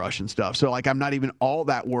pass rush and stuff. So I'm not even all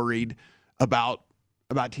that worried about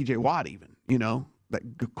TJ Watt even, that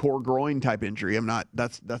core groin type injury. I'm not,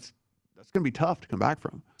 that's going to be tough to come back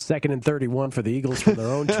from. 2nd and 31 for the Eagles from their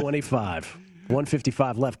own 25.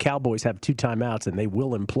 1:55 left. Cowboys have 2 timeouts and they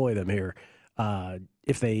will employ them here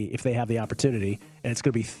if they have the opportunity. And it's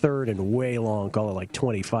going to be 3rd and way long, call it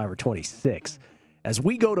 25 or 26. As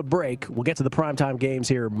we go to break, we'll get to the primetime games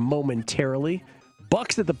here momentarily.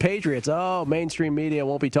 Bucks at the Patriots. Oh, mainstream media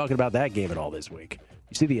won't be talking about that game at all this week.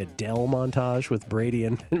 You see the Adele montage with Brady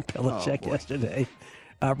and Belichick yesterday?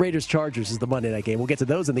 Raiders-Chargers is the Monday night game. We'll get to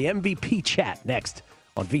those in the MVP chat next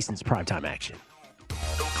on VSiN's Primetime Action.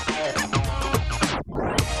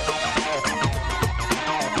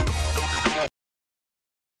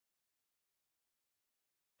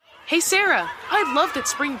 Hey, Sarah, I love that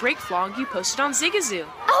spring break vlog you posted on Zigazoo.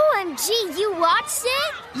 OMG, you watched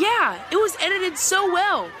it? Yeah, it was edited so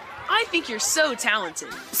well. I think you're so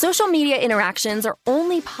talented. Social media interactions are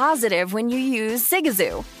only positive when you use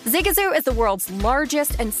Zigazoo. Zigazoo is the world's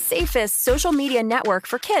largest and safest social media network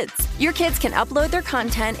for kids. Your kids can upload their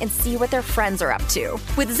content and see what their friends are up to.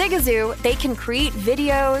 With Zigazoo, they can create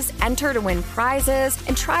videos, enter to win prizes,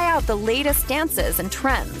 and try out the latest dances and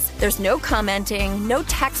trends. There's no commenting, no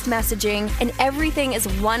text messaging, and everything is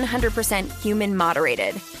 100% human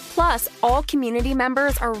moderated. Plus, all community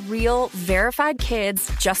members are real, verified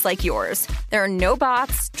kids just like yours. There are no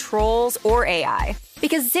bots, trolls, or AI.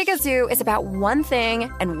 Because Zigazoo is about one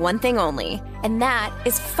thing and one thing only, and that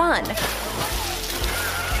is fun.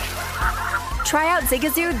 Try out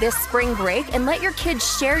Zigazoo this spring break and let your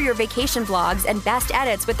kids share your vacation vlogs and best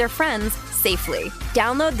edits with their friends safely.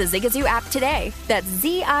 Download the Zigazoo app today. That's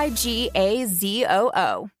Zigazoo.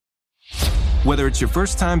 Whether it's your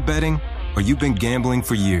first time betting or you've been gambling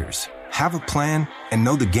for years, have a plan and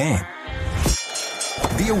know the game.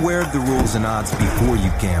 Be aware of the rules and odds before you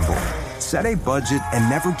gamble. Set a budget and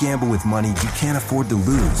never gamble with money you can't afford to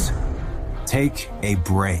lose. Take a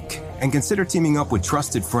break and consider teaming up with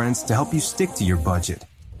trusted friends to help you stick to your budget.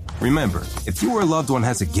 Remember, if you or a loved one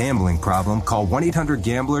has a gambling problem, call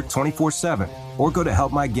 1-800-GAMBLER 24/7 or go to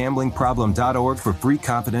helpmygamblingproblem.org for free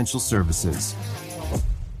confidential services.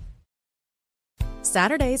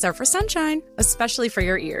 Saturdays are for sunshine, especially for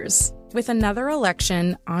your ears. With another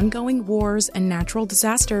election, ongoing wars, and natural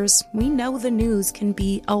disasters, we know the news can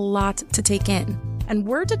be a lot to take in. And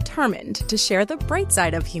we're determined to share the bright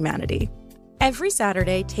side of humanity. Every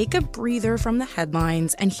Saturday, take a breather from the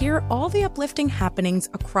headlines and hear all the uplifting happenings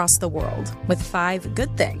across the world with 5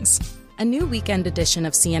 Good Things, a new weekend edition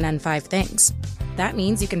of CNN 5 Things. That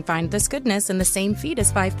means you can find this goodness in the same feed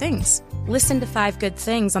as 5 Things. Listen to 5 Good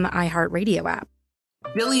Things on the iHeartRadio app.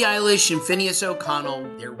 Billie Eilish and Phineas O'Connell,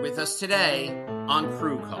 they're with us today on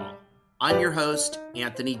Crew Call. I'm your host,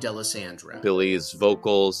 Anthony D'Alessandro. Billie's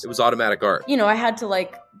vocals, it was automatic art. You know, I had to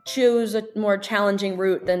choose a more challenging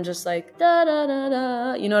route than just da da da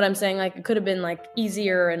da. You know what I'm saying? It could have been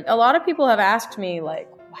easier. And a lot of people have asked me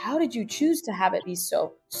how did you choose to have it be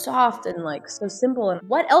so soft and so simple? And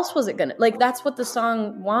what else was it gonna that's what the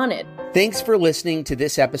song wanted. Thanks for listening to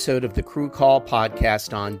this episode of the Crew Call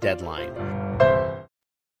podcast on Deadline.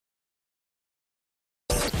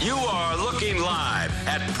 You are looking live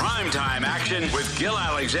at Primetime Action with Gil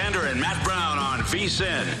Alexander and Matt Brown on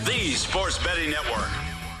VSiN, the Sports Betting Network.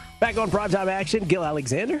 Back on Primetime Action, Gil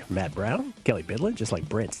Alexander, Matt Brown, Kelly Bidlin, just like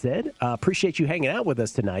Brent said. Appreciate you hanging out with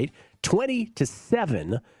us tonight.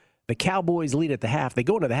 20-7, the Cowboys lead at the half. They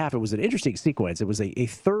go into the half. It was an interesting sequence. It was a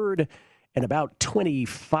third and about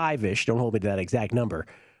 25-ish. Don't hold me to that exact number.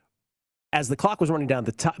 As the clock was running down,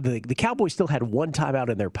 the Cowboys still had one timeout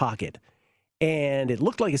in their pocket. And it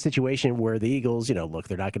looked like a situation where the Eagles, look,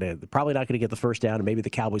 they're probably not going to get the first down, and maybe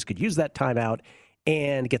the Cowboys could use that timeout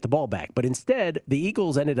and get the ball back. But instead, the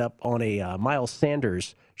Eagles ended up on a Miles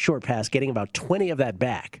Sanders short pass, getting about 20 of that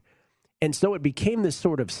back. And so it became this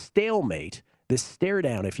sort of stalemate, this stare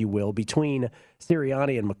down, if you will, between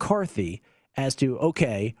Sirianni and McCarthy as to,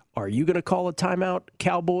 okay, are you going to call a timeout,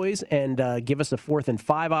 Cowboys, and give us a 4th and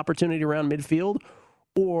 5 opportunity around midfield,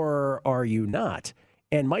 or are you not?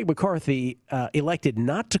 And Mike McCarthy elected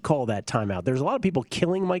not to call that timeout. There's a lot of people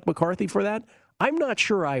killing Mike McCarthy for that. I'm not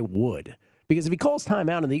sure I would. Because if he calls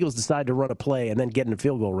timeout and the Eagles decide to run a play and then get in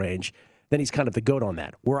field goal range, then he's kind of the goat on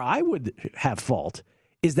that. Where I would have fault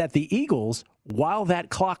is that the Eagles, while that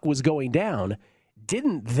clock was going down,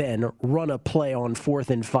 didn't then run a play on 4th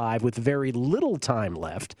and 5 with very little time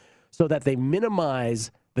left so that they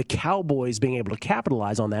minimize the Cowboys being able to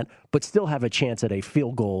capitalize on that, but still have a chance at a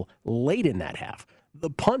field goal late in that half. The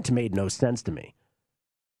punt made no sense to me.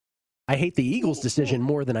 I hate the Eagles' decision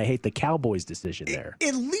more than I hate the Cowboys' decision there.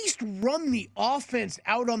 At least run the offense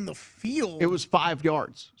out on the field. It was 5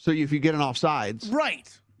 yards. So if you get an offsides, right,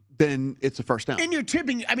 then it's a first down. And you're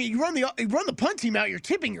tipping. I mean, you run the punt team out. You're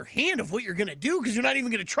tipping your hand of what you're going to do because you're not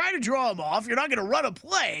even going to try to draw them off. You're not going to run a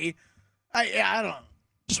play. I don't know.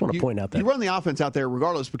 Just want to point out that you run the offense out there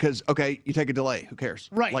regardless because, okay, you take a delay. Who cares?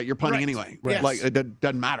 Right. You're punting anyway. Right. Yes. It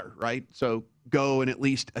doesn't matter, right? So go and at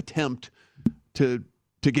least attempt to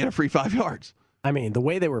get a free 5 yards. I mean, the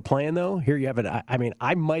way they were playing, though, here you have it.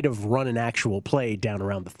 I might have run an actual play down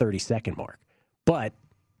around the 30-second mark, but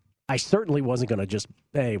I certainly wasn't going to just,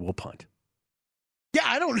 hey, we'll punt. Yeah,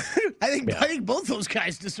 I think both those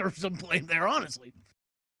guys deserve some blame there, honestly.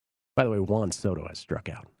 By the way, Juan Soto has struck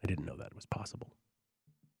out. I didn't know that was possible.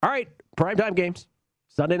 All right, primetime games,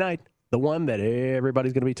 Sunday night, the one that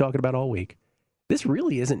everybody's going to be talking about all week. This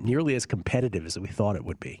really isn't nearly as competitive as we thought it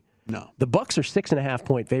would be. No. The Bucs are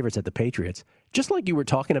 6.5-point favorites at the Patriots. Just like you were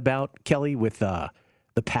talking about, Kelly, with the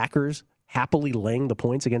Packers happily laying the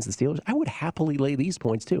points against the Steelers, I would happily lay these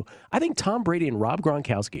points too. I think Tom Brady and Rob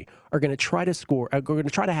Gronkowski are going to try to score, are going to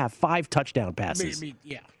try to have 5 touchdown passes.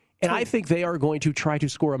 Yeah. And I think they are going to try to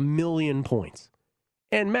score 1,000,000 points.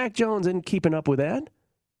 And Mac Jones isn't keeping up with that.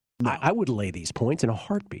 No. I would lay these points in a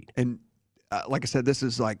heartbeat. And like I said, this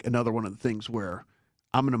is like another one of the things where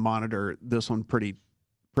I'm going to monitor this one pretty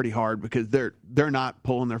hard because they're not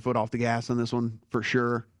pulling their foot off the gas on this one for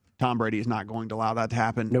sure. Tom Brady is not going to allow that to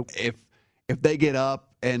happen. Nope. If they get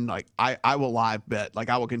up and I will live bet,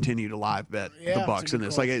 I will continue to live bet the Bucs in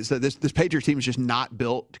this. Like I said, this Patriots team is just not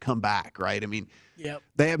built to come back, right? I mean,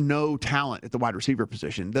 they have no talent at the wide receiver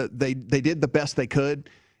position. They did the best they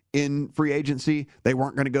could in free agency. They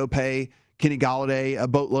weren't going to go pay Kenny Golladay a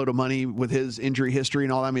boatload of money with his injury history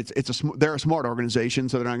and all that. I mean, they're a smart organization,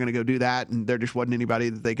 so they're not going to go do that. And there just wasn't anybody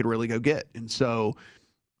that they could really go get. And so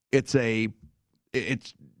there's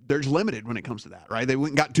limited when it comes to that, right? They went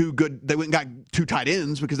and got 2 good. They went and got 2 tight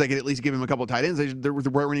ends because they could at least give him a couple of tight ends. There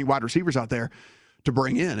weren't any wide receivers out there to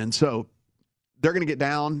bring in, and so they're going to get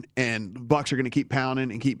down, and the Bucs are going to keep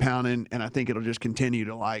pounding, and I think it'll just continue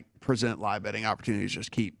to like present live betting opportunities.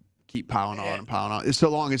 Just keep piling on and piling on. So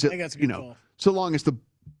long as so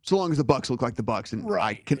long as the Bucs look like the Bucs, and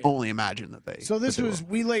I can only imagine that they. So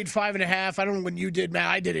we laid 5.5. I don't know when you did, Matt.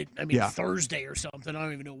 I did it. Thursday or something. I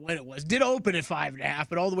don't even know when it was. Did open at 5.5,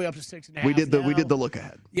 but all the way up to 6.5. We did the look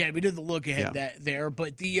ahead. Yeah, we did the look ahead there.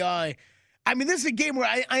 But this is a game where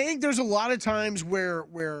I think there's a lot of times where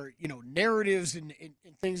narratives and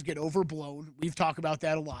things get overblown. We've talked about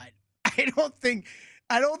that a lot.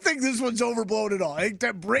 I don't think this one's overblown at all. I think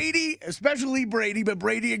that Brady, especially Brady, but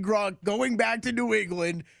Brady and Gronk going back to New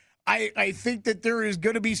England, I think that there is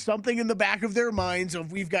going to be something in the back of their minds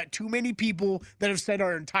of we've got too many people that have said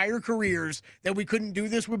our entire careers that we couldn't do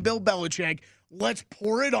this with Bill Belichick. Let's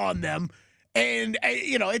pour it on them. And,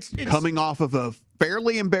 it's coming off of a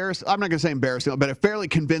fairly embarrassing, I'm not going to say embarrassing, but a fairly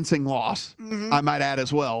convincing loss, I might add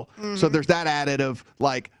as well. So there's that added of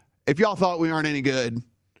like, if y'all thought we aren't any good,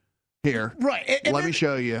 here. Right. Let me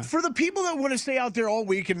show you. For the people that want to stay out there all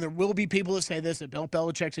week, and there will be people that say this, that Bill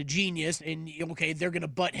Belichick's a genius, and, they're going to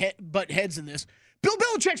butt heads in this. Bill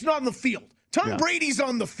Belichick's not on the field. Tom Brady's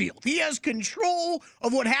on the field. He has control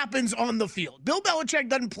of what happens on the field. Bill Belichick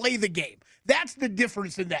doesn't play the game. That's the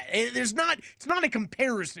difference in that. It's not a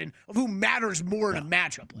comparison of who matters more in a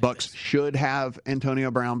matchup like Bucs should have Antonio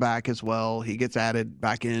Brown back as well. He gets added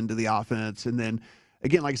back into the offense. And then,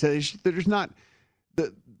 again, like I said, there's not –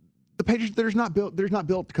 the Patriots, they're not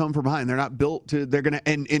built to come from behind. They're not built to. They're gonna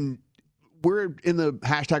and we're in the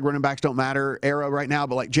hashtag running backs don't matter era right now.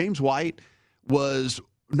 But like James White was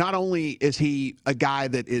not only is he a guy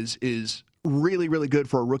that is really really good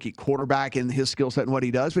for a rookie quarterback in his skill set and what he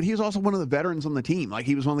does, but he's also one of the veterans on the team. Like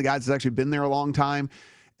he was one of the guys that's actually been there a long time,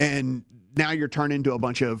 and now you're turning into a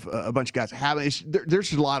bunch of guys. There's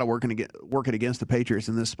just a lot of working against the Patriots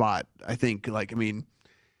in this spot. I think.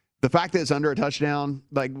 The fact that it's under a touchdown,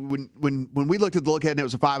 like when we looked at the look ahead and it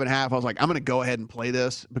was a 5.5, I was like, I'm going to go ahead and play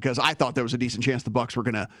this because I thought there was a decent chance the Bucs were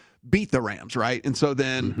going to beat the Rams, right? And so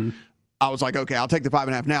then I was like, okay, I'll take the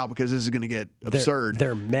 5.5 now because this is going to get absurd.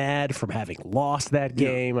 They're mad from having lost that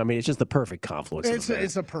game. Yeah. It's just the perfect confluence.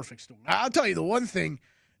 It's a perfect storm. I'll tell you the one thing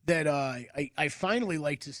that I finally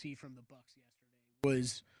liked to see from the Bucs yesterday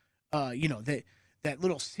was, that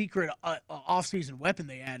little secret offseason weapon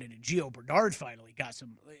they added, and Gio Bernard finally got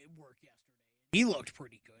some work yesterday. He looked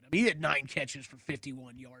pretty good. He had 9 catches for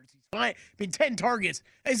 51 yards. He's fine. 10 targets.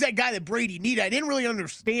 He's that guy that Brady needed. I didn't really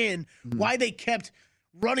understand why they kept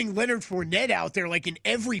running Leonard Fournette out there like in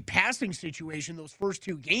every passing situation those first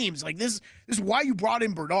 2 games. Like this is why you brought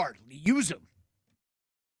in Bernard. Use him.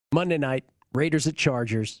 Monday night, Raiders at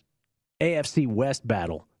Chargers. AFC West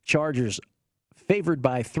battle. Chargers favored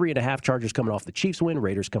by 3.5. Chargers coming off the Chiefs win.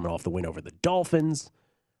 Raiders coming off the win over the Dolphins.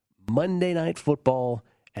 Monday Night Football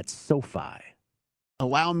at SoFi.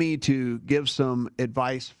 Allow me to give some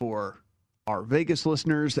advice for our Vegas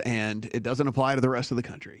listeners, and it doesn't apply to the rest of the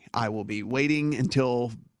country. I will be waiting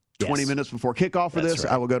until 20 minutes before kickoff for this.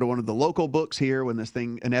 Right. I will go to one of the local books here when this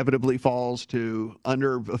thing inevitably falls to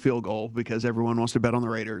under a field goal because everyone wants to bet on the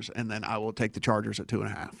Raiders, and then I will take the Chargers at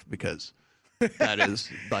 2.5 because that is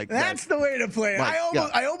like that's the way to play it. Like,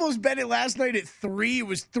 I almost bet it last night at 3. It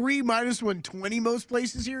was 3 minus 120 most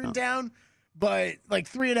places here in town, but like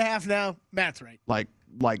 3.5 now. Matt's right.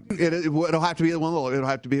 It'll have to be one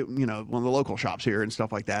of the local shops here and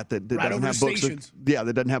stuff like that that doesn't have books.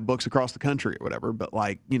 That doesn't have books across the country or whatever. But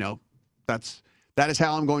that is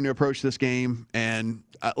how I'm going to approach this game. And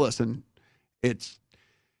listen, it's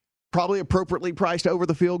probably appropriately priced over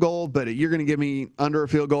the field goal, but you're going to give me under a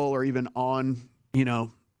field goal or even on,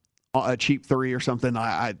 a cheap 3 or something.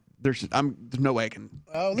 There's no way I can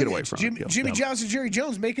get away from it. Jimmy Johnson, Jerry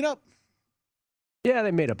Jones making up. Yeah,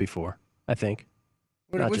 they made up before, I think.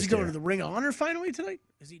 Was he going to the Ring of Honor finally tonight?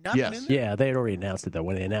 Is he not been in there? Yeah, they had already announced it, though.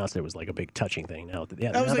 When they announced it, it was like a big touching thing. Now that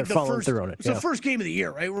was like the first game of the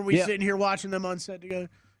year, right? Were we sitting here watching them on set together?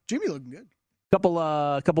 Jimmy looking good.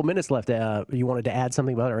 Couple minutes left. You wanted to add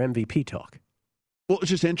something about our MVP talk. Well, it's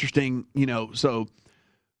just interesting, so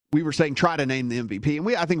we were saying try to name the MVP,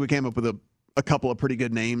 and I think we came up with a couple of pretty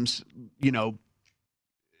good names,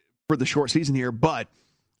 for the short season here, but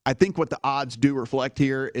I think what the odds do reflect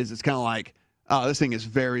here is it's kind of like, oh, this thing is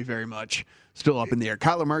very, very much still up in the air.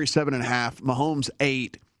 Kyler Murray, 7.5. Mahomes,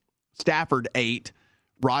 8. Stafford, 8.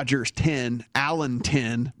 Rodgers 10, Allen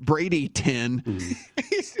 10, Brady 10.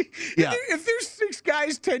 Yeah. If there's 6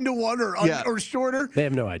 guys 10-1 or shorter, they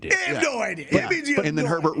have no idea. They have no idea. Yeah. And then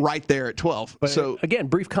Herbert right there at 12. But so again,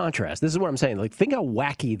 brief contrast. This is what I'm saying. Like, think how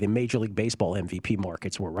wacky the Major League Baseball MVP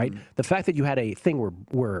markets were, right? The fact that you had a thing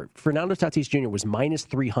where Fernando Tatis Jr. was minus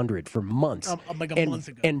 300 for months, like a month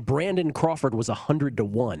ago, and Brandon Crawford was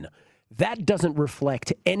 100-1. That doesn't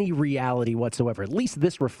reflect any reality whatsoever. At least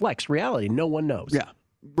this reflects reality. No one knows. Yeah.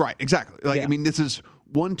 Right, exactly. I mean, this is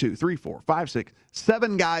 1, 2, 3, 4, 5, 6,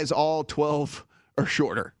 7 guys, all 12 or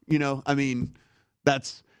shorter. I mean,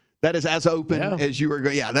 that is as open as you were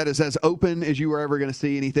going. Yeah, that is as open as you were ever going to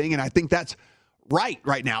see anything. And I think that's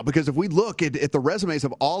right now, because if we look at the resumes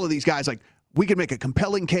of all of these guys, like, we could make a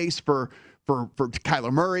compelling case for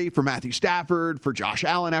Kyler Murray, for Matthew Stafford, for Josh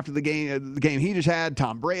Allen after the game he just had,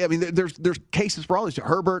 Tom Brady. I mean, there's cases for all these.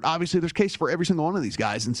 Herbert, obviously, there's cases for every single one of these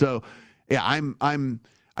guys. And so, yeah, I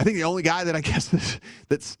think the only guy that I guess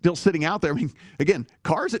that's still sitting out there, I mean, again,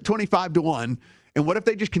 Carr's at 25-1. And what if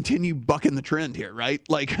they just continue bucking the trend here, right?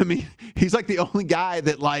 Like, I mean, he's like the only guy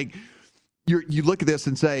that, like, you look at this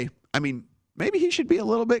and say, I mean, maybe he should be a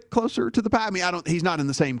little bit closer to the pack. I mean, he's not in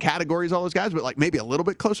the same category as all those guys, but like maybe a little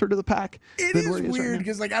bit closer to the pack. It is weird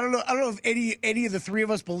because, like, I don't know if any of the three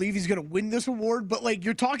of us believe he's going to win this award, but like,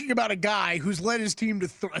 you're talking about a guy who's led his team to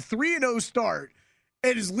a 3-0 start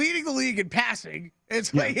and is leading the league in passing.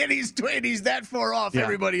 It's like, and he's that far off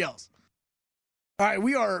everybody else. All right,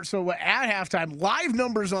 we are at halftime. Live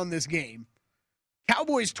numbers on this game: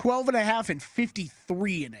 Cowboys 12.5 and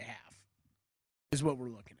 53.5 is what we're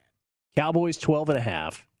looking at. Cowboys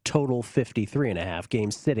 12.5, total 53.5.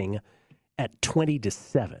 Game sitting at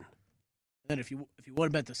 20-7. Then if you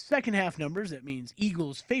want to bet the second half numbers, that means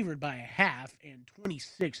Eagles favored by a half, and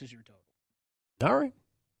 26 is your total. All right.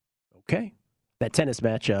 Okay. That tennis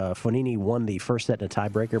match, Fonini won the first set in a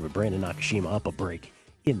tiebreaker, but Brandon Nakashima up a break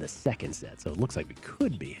in the second set. So it looks like we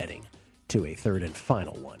could be heading to a third and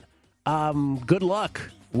final one. Good luck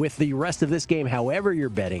with the rest of this game, however you're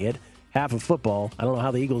betting it. Half of football. I don't know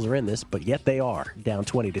how the Eagles are in this, but yet they are down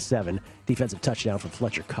 20-7. Defensive touchdown from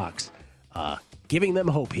Fletcher Cox, giving them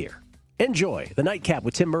hope here. Enjoy the Nightcap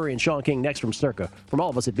with Tim Murray and Sean King next from Circa. From all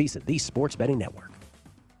of us at VSiN, the Sports Betting Network.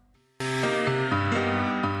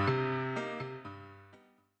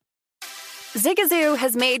 Zigazoo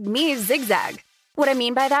has made me zigzag. What I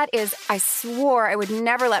mean by that is I swore I would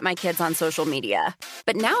never let my kids on social media,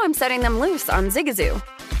 but now I'm setting them loose on Zigazoo.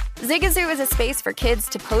 Zigazoo is a space for kids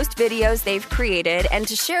to post videos they've created and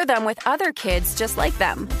to share them with other kids just like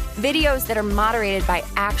them. Videos that are moderated by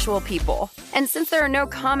actual people. And since there are no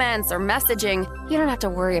comments or messaging, you don't have to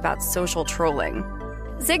worry about social trolling.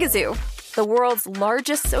 Zigazoo, the world's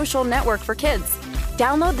largest social network for kids.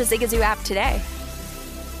 Download the Zigazoo app today.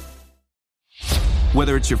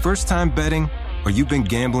 Whether it's your first time betting or you've been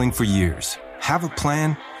gambling for years, have a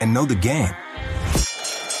plan and know the game.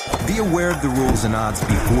 Be aware of the rules and odds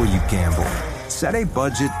before you gamble. Set a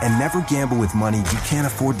budget and never gamble with money you can't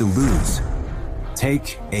afford to lose.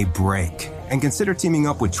 Take a break and consider teaming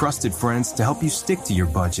up with trusted friends to help you stick to your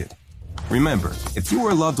budget. Remember, if you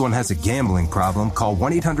or a loved one has a gambling problem, call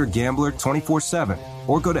 1-800-GAMBLER 24/7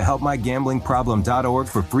 or go to helpmygamblingproblem.org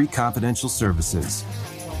for free confidential services.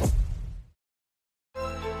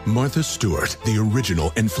 Martha Stewart, the original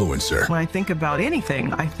influencer. When I think about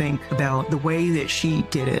anything, I think about the way that she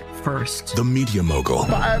did it first. The media mogul.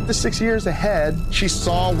 5 to 6 years ahead, she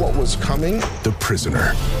saw what was coming. The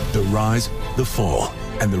prisoner. The rise, the fall,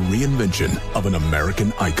 and the reinvention of an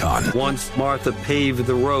American icon. Once Martha paved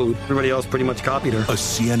the road, everybody else pretty much copied her. A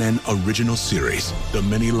CNN original series, The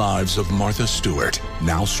Many Lives of Martha Stewart,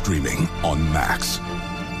 now streaming on Max.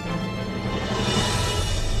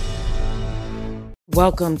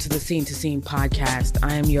 Welcome to the Scene to Scene podcast.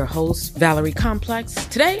 I am your host, Valerie Complex.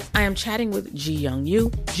 Today, I am chatting with Ji Young Yu.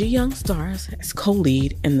 Ji Young stars as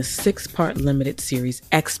co-lead in the 6-part limited series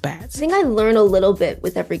Expats. I think I learn a little bit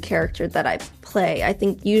with every character that I play. I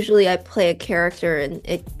think usually I play a character and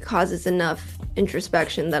it causes enough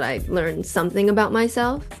introspection that I learn something about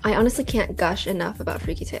myself. I honestly can't gush enough about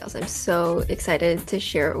Freaky Tales. I'm so excited to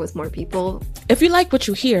share it with more people. If you like what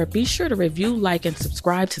you hear, be sure to review, like, and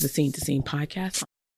subscribe to the Scene to Scene podcast.